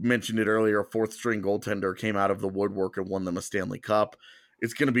 We mentioned it earlier. A 4th-string goaltender came out of the woodwork and won them a Stanley Cup.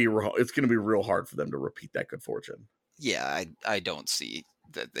 It's going to be real hard for them to repeat that good fortune. Yeah, I don't see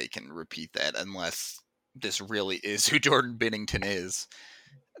that they can repeat that unless this really is who Jordan Binnington is.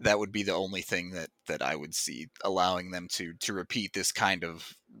 That would be the only thing that I would see allowing them to repeat this kind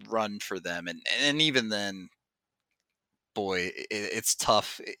of run for them. And even then, boy, it's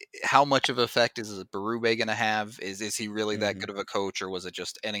tough. How much of an effect is Berube going to have? Is he really that good of a coach, or was it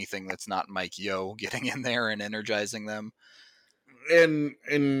just anything that's not Mike Yeo getting in there and energizing them? And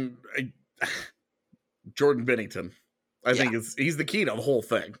Jordan Binnington, I think he's the key to the whole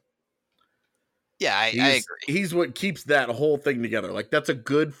thing. Yeah, I agree. He's what keeps that whole thing together. Like, that's a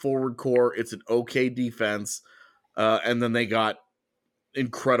good forward core. It's an okay defense. And then they got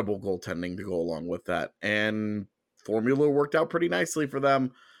incredible goaltending to go along with that. And formula worked out pretty nicely for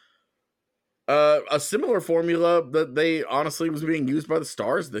them. A similar formula that they honestly was being used by the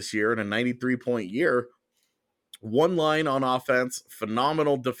Stars this year in a 93-point year. One line on offense,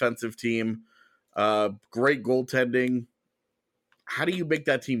 phenomenal defensive team, great goaltending. How do you make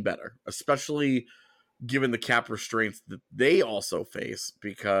that team better, especially given the cap restraints that they also face,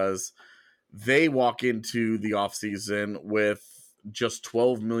 because they walk into the offseason with just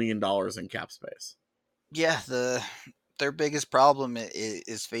 $12 million in cap space? Yeah, their biggest problem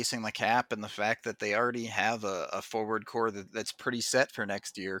is facing the cap and the fact that they already have a forward core that's pretty set for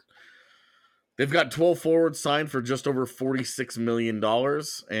next year. They've got 12 forwards signed for just over $46 million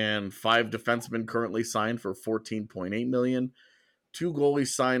and 5 defensemen currently signed for $14.8 million. 2 goalies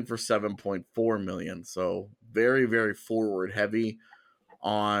signed for $7.4 million. So very, very forward heavy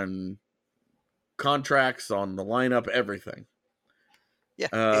on contracts, on the lineup, everything.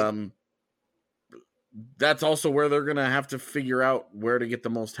 Yeah. That's also where they're going to have to figure out where to get the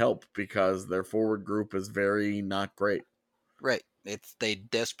most help, because their forward group is very not great. Right. They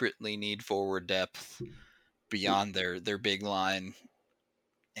desperately need forward depth beyond their big line.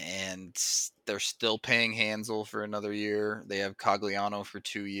 and they're still paying Hansel for another year. They have Cogliano for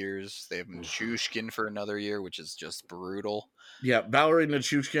 2 years. They have Nichushkin for another year, which is just brutal. Yeah, Valery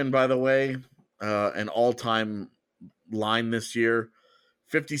Nichushkin, by the way, an all-time line this year.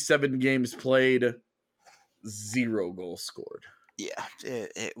 57 games played, 0 goals scored. Yeah,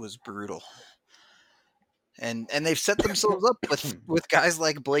 it was brutal. And they've set themselves up with guys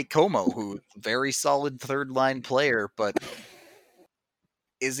like Blake Como, who's very solid third line player, but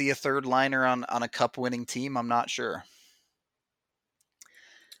is he a third liner on a cup winning team? I'm not sure.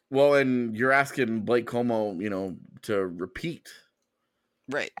 Well, and you're asking Blake Como, to repeat.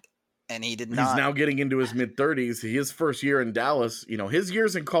 Right. And he did He's not. now getting into his mid-30s. His first year in Dallas, his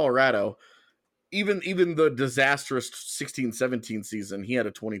years in Colorado, even the disastrous 16-17 season, he had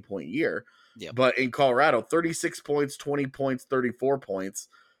a 20-point year. Yep. But in Colorado, 36 points, 20 points, 34 points.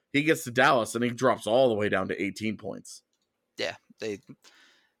 He gets to Dallas and he drops all the way down to 18 points. Yeah,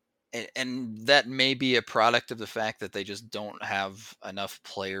 and that may be a product of the fact that they just don't have enough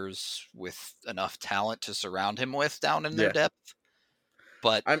players with enough talent to surround him with down in their depth.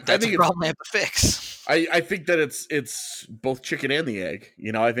 But that's a problem they have to fix. I think that it's both chicken and the egg.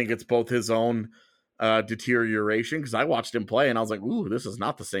 I think it's both his own deterioration, because I watched him play and I was like, ooh, this is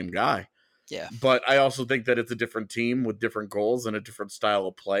not the same guy. Yeah. But I also think that it's a different team with different goals and a different style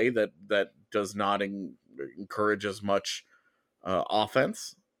of play that does not encourage as much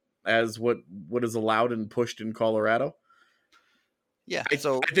offense as what is allowed and pushed in Colorado. Yeah. I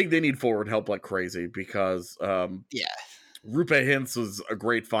think they need forward help like crazy, because Rupe Hintz was a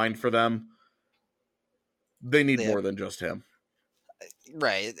great find for them. They need more than just him.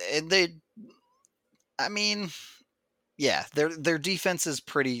 Right. And their defense is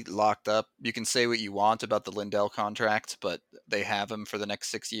pretty locked up. You can say what you want about the Lindell contract, but they have him for the next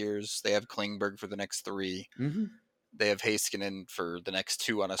 6 years. They have Klingberg for the next 3. Mm-hmm. They have Heiskanen for the next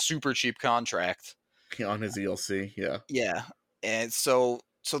 2 on a super cheap contract. On his ELC, yeah. Yeah. And so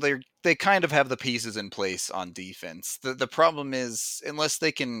they kind of have the pieces in place on defense. The problem is, unless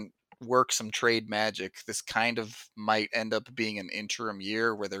they can work some trade magic, this kind of might end up being an interim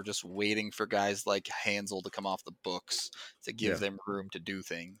year where they're just waiting for guys like Hansel to come off the books to give them room to do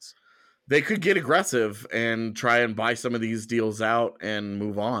things. They could get aggressive and try and buy some of these deals out and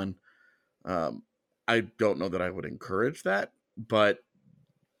move on. I don't know that I would encourage that, but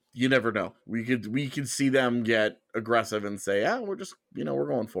you never know. We could see them get aggressive and say, we're just, we're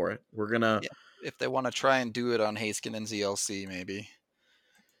going for it. We're going to... If they want to try and do it on Heiskanen's ELC, maybe.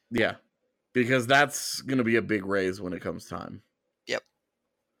 Yeah, because that's going to be a big raise when it comes time. Yep.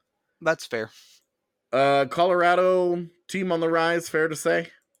 That's fair. Colorado team on the rise, fair to say?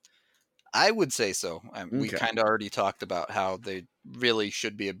 I would say so. We kind of already talked about how they really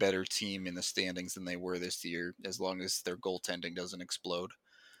should be a better team in the standings than they were this year, as long as their goaltending doesn't explode.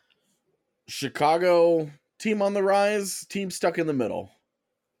 Chicago, team on the rise, team stuck in the middle.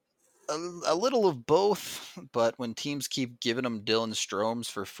 A little of both, but when teams keep giving them Dylan Stromes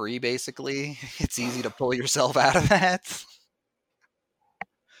for free, basically, it's easy to pull yourself out of that.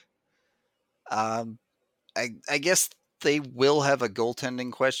 I guess they will have a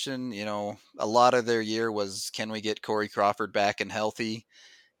goaltending question. A lot of their year was, can we get Corey Crawford back and healthy?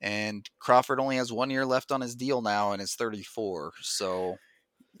 And Crawford only has 1 year left on his deal now and is 34. So,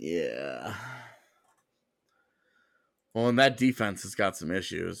 yeah. Well, and that defense has got some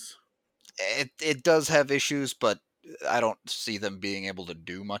issues. It does have issues, but I don't see them being able to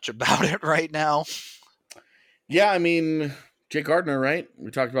do much about it right now. Yeah, I mean, Jake Gardner, right? We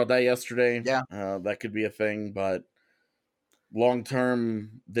talked about that yesterday. Yeah. That could be a thing, but long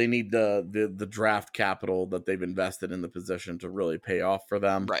term, they need the draft capital that they've invested in the position to really pay off for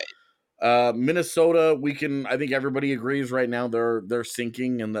them. Right. Minnesota, I think everybody agrees right now they're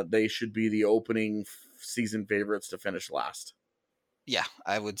sinking and that they should be the opening season favorites to finish last. Yeah,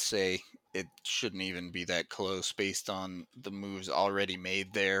 I would say it shouldn't even be that close based on the moves already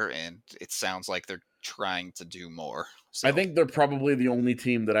made there, and it sounds like they're trying to do more. So. I think they're probably the only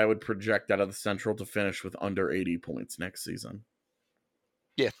team that I would project out of the Central to finish with under 80 points next season.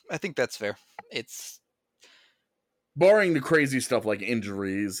 Yeah, I think that's fair. It's barring the crazy stuff like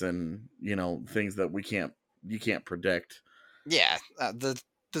injuries and, things that you can't predict. Yeah, the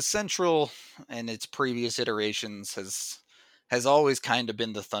Central and its previous iterations has always kind of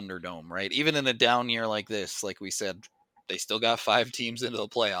been the Thunderdome, right? Even in a down year like this, like we said, they still got 5 teams into the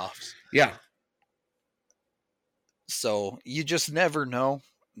playoffs. Yeah. So you just never know.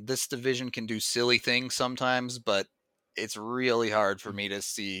 This division can do silly things sometimes, but it's really hard for me to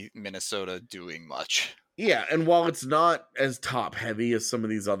see Minnesota doing much. Yeah, and while it's not as top heavy as some of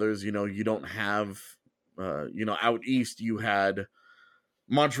these others, you don't have, out east you had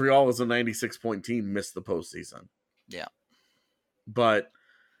Montreal is a 96-point team, missed the postseason. Yeah. But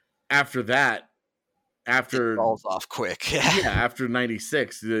after that, It falls off quick. after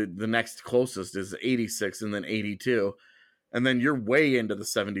 96, the next closest is 86 and then 82. And then you're way into the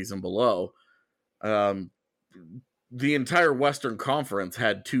 70s and below. The entire Western Conference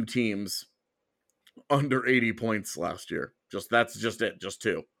had 2 teams under 80 points last year. That's just it, just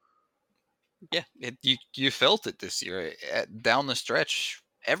 2. Yeah, you felt it this year. Down the stretch,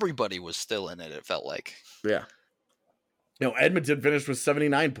 everybody was still in it, it felt like. Yeah. Edmonton finished with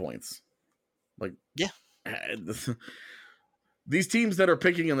 79 points. Yeah. These teams that are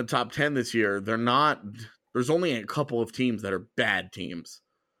picking in the top 10 this year, there's only a couple of teams that are bad teams.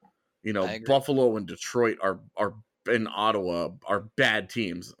 Buffalo and Detroit and Ottawa are bad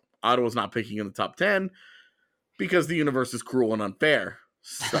teams. Ottawa's not picking in the top 10 because the universe is cruel and unfair,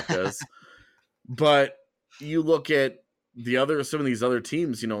 suckers. But you look at some of these other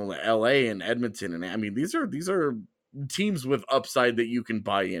teams, LA and Edmonton, and I mean these are teams with upside that you can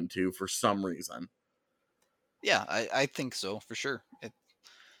buy into for some reason. Yeah, I think so for sure.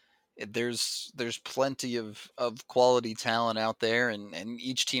 There's plenty of quality talent out there, and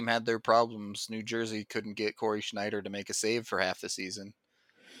each team had their problems. New Jersey couldn't get Corey Schneider to make a save for half the season.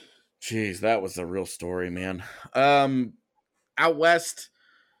 Jeez, that was a real story, man. Out west,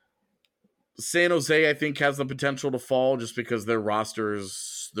 San Jose, I think, has the potential to fall just because their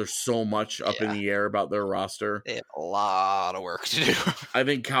rosters, there's so much up in the air about their roster. They have a lot of work to do. I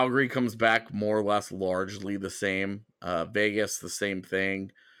think Calgary comes back more or less largely the same. Vegas, the same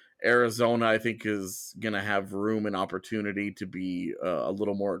thing. Arizona, I think, is going to have room and opportunity to be a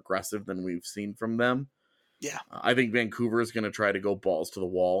little more aggressive than we've seen from them. Yeah. I think Vancouver is going to try to go balls to the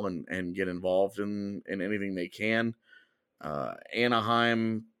wall and get involved in anything they can.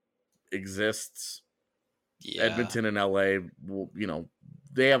 Anaheim exists. Yeah. Edmonton and LA,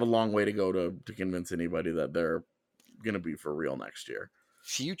 they have a long way to go to convince anybody that they're going to be for real next year.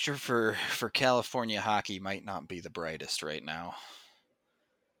 Future for California hockey might not be the brightest right now.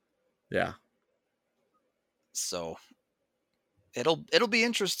 Yeah. So it'll be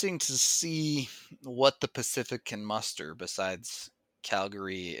interesting to see what the Pacific can muster besides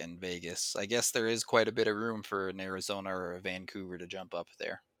Calgary and Vegas. I guess there is quite a bit of room for an Arizona or a Vancouver to jump up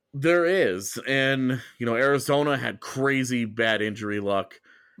there. There is. And, Arizona had crazy bad injury luck.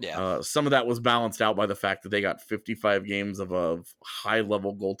 Yeah. Some of that was balanced out by the fact that they got 55 games of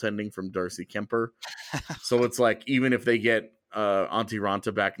high-level goaltending from Darcy Kemper. So it's like, even if they get Antti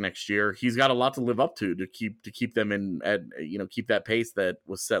Ranta back next year, he's got a lot to live up to keep them keep that pace that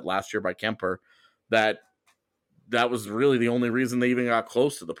was set last year by Kemper. That was really the only reason they even got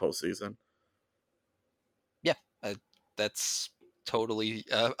close to the postseason. Yeah, that's totally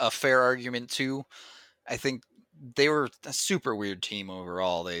a fair argument too. I think they were a super weird team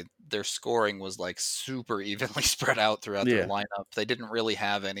overall. Their scoring was like super evenly spread out throughout their lineup. They didn't really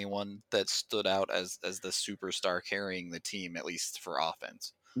have anyone that stood out as the superstar carrying the team, at least for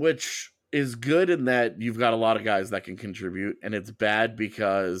offense. Which is good in that you've got a lot of guys that can contribute, and it's bad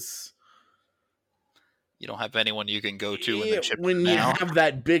because you don't have anyone you can go to in the chip when now. You have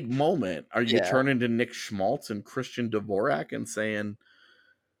that big moment. Are you turning to Nick Schmaltz and Christian Dvorak and saying,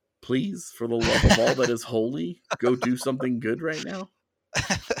 please, for the love of all that is holy, go do something good right now?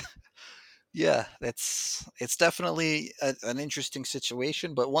 Yeah, it's definitely an interesting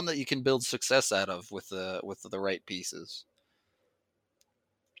situation, but one that you can build success out of with the right pieces.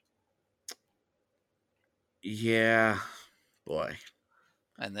 Yeah, boy.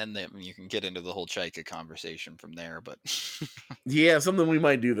 And then you can get into the whole Chaika conversation from there, but yeah, something we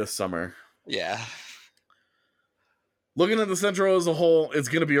might do this summer. Yeah. Looking at the Central as a whole, it's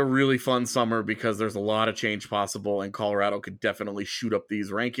going to be a really fun summer because there's a lot of change possible, and Colorado could definitely shoot up these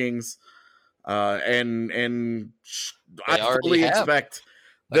rankings. And I fully expect,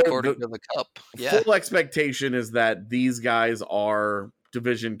 according to the Cup, full expectation is that these guys are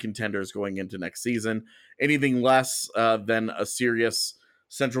division contenders going into next season. Anything less than a serious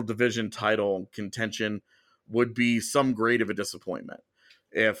Central Division title contention would be some grade of a disappointment.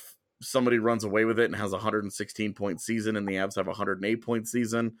 If somebody runs away with it and has a 116-point season and the Avs have a 108-point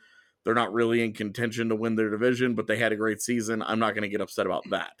season, they're not really in contention to win their division, but they had a great season. I'm not going to get upset about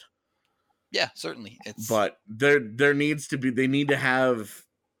that. Yeah, certainly. But there needs to be, they need to have,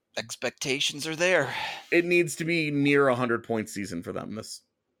 expectations are there. It needs to be near a 100-point season for them.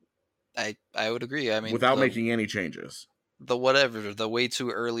 I would agree. I mean, without making any changes. The way too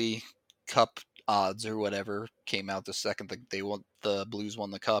early Cup odds or whatever came out the second the Blues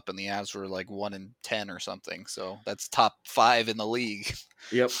won the Cup, and the Avs were like 1-10 or something. So that's top 5 in the league.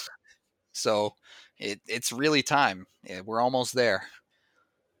 Yep. So it's really time. Yeah, we're almost there.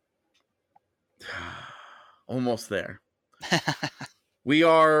 Almost there. We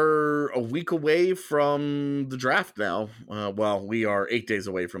are a week away from the draft now. Well, we are 8 days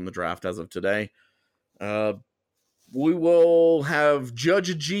away from the draft as of today. We will have Judge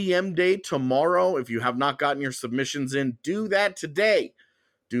a GM Day tomorrow. If you have not gotten your submissions in, do that today.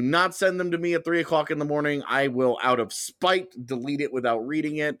 Do not send them to me at 3 o'clock in the morning. I will, out of spite, delete it without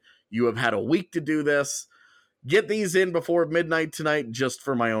reading it. You have had a week to do this. Get these in before midnight tonight, just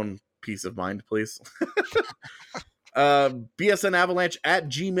for my own peace of mind, please.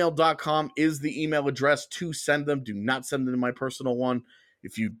 bsnavalanche@gmail.com is the email address to send them. Do not send them to my personal one.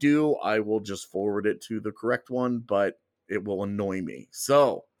 If you do, I will just forward it to the correct one, but it will annoy me.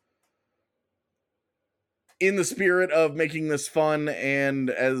 So, in the spirit of making this fun and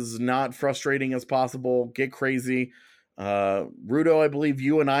as not frustrating as possible, get crazy. Rudo, I believe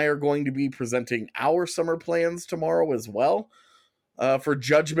you and I are going to be presenting our summer plans tomorrow as well, for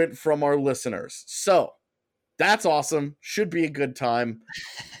judgment from our listeners. So, that's awesome. Should be a good time.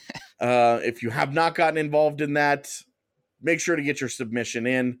 If you have not gotten involved in that, make sure to get your submission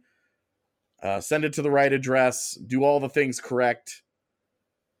in. Send it to the right address. Do all the things correct.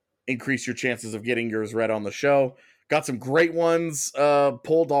 Increase your chances of getting yours read on the show. Got some great ones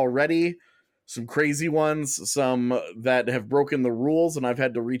pulled already. Some crazy ones. Some that have broken the rules, and I've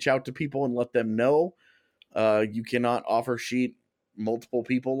had to reach out to people and let them know. You cannot offer sheet multiple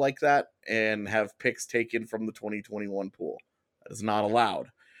people like that and have picks taken from the 2021 pool. That is not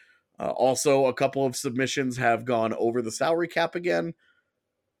allowed. Also, a couple of submissions have gone over the salary cap again.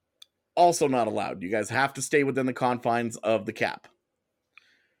 Also not allowed. You guys have to stay within the confines of the cap.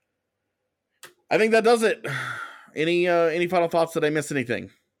 I think that does it. Any final thoughts? Did I miss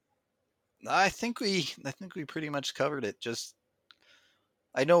anything? I think we pretty much covered it. Just,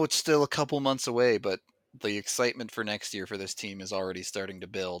 I know it's still a couple months away, but the excitement for next year for this team is already starting to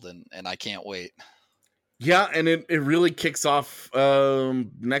build, and I can't wait. Yeah, and it really kicks off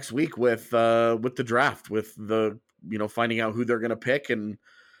next week with the draft, with the finding out who they're going to pick and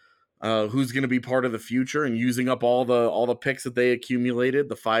who's going to be part of the future, and using up all the picks that they accumulated,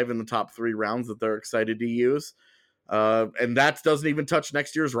 the 5 in the top 3 rounds that they're excited to use, and that doesn't even touch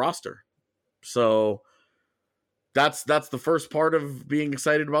next year's roster. So that's the first part of being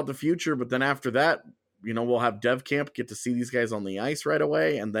excited about the future. But then after that, we'll have dev camp, get to see these guys on the ice right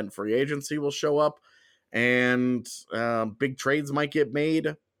away, and then free agency will show up. And big trades might get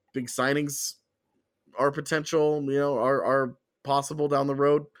made. Big signings are potential, are possible down the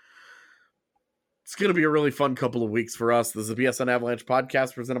road. It's going to be a really fun couple of weeks for us. This is the BSN Avalanche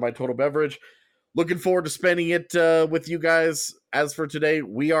podcast presented by Total Beverage. Looking forward to spending it with you guys. As for today,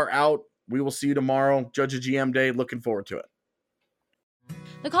 we are out. We will see you tomorrow. Judge a GM Day. Looking forward to it.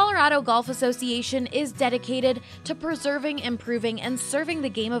 The Colorado Golf Association is dedicated to preserving, improving, and serving the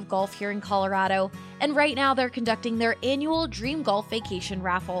game of golf here in Colorado, and right now they're conducting their annual Dream Golf Vacation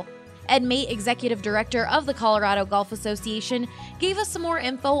Raffle. Ed Mate, Executive Director of the Colorado Golf Association, gave us some more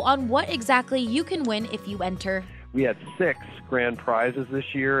info on what exactly you can win if you enter. We had 6 grand prizes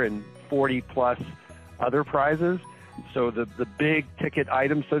this year and 40-plus other prizes. So the big ticket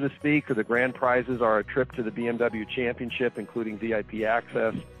items, so to speak, or the grand prizes are a trip to the BMW Championship, including VIP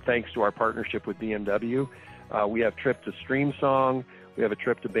access, thanks to our partnership with BMW. We have a trip to Streamsong. We have a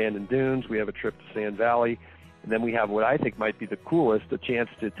trip to Bandon Dunes. We have a trip to Sand Valley. And then we have what I think might be the coolest, a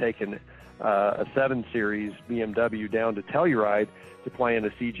chance to take a 7 Series BMW down to Telluride to play in a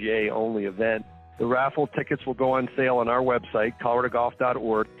CGA-only event. The raffle tickets will go on sale on our website,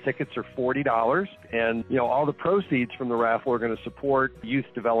 coloradogolf.org. Tickets are $40, and all the proceeds from the raffle are going to support youth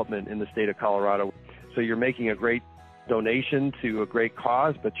development in the state of Colorado. So you're making a great donation to a great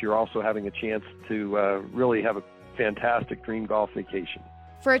cause, but you're also having a chance to really have a fantastic dream golf vacation.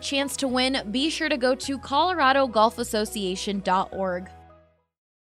 For a chance to win, be sure to go to coloradogolfassociation.org.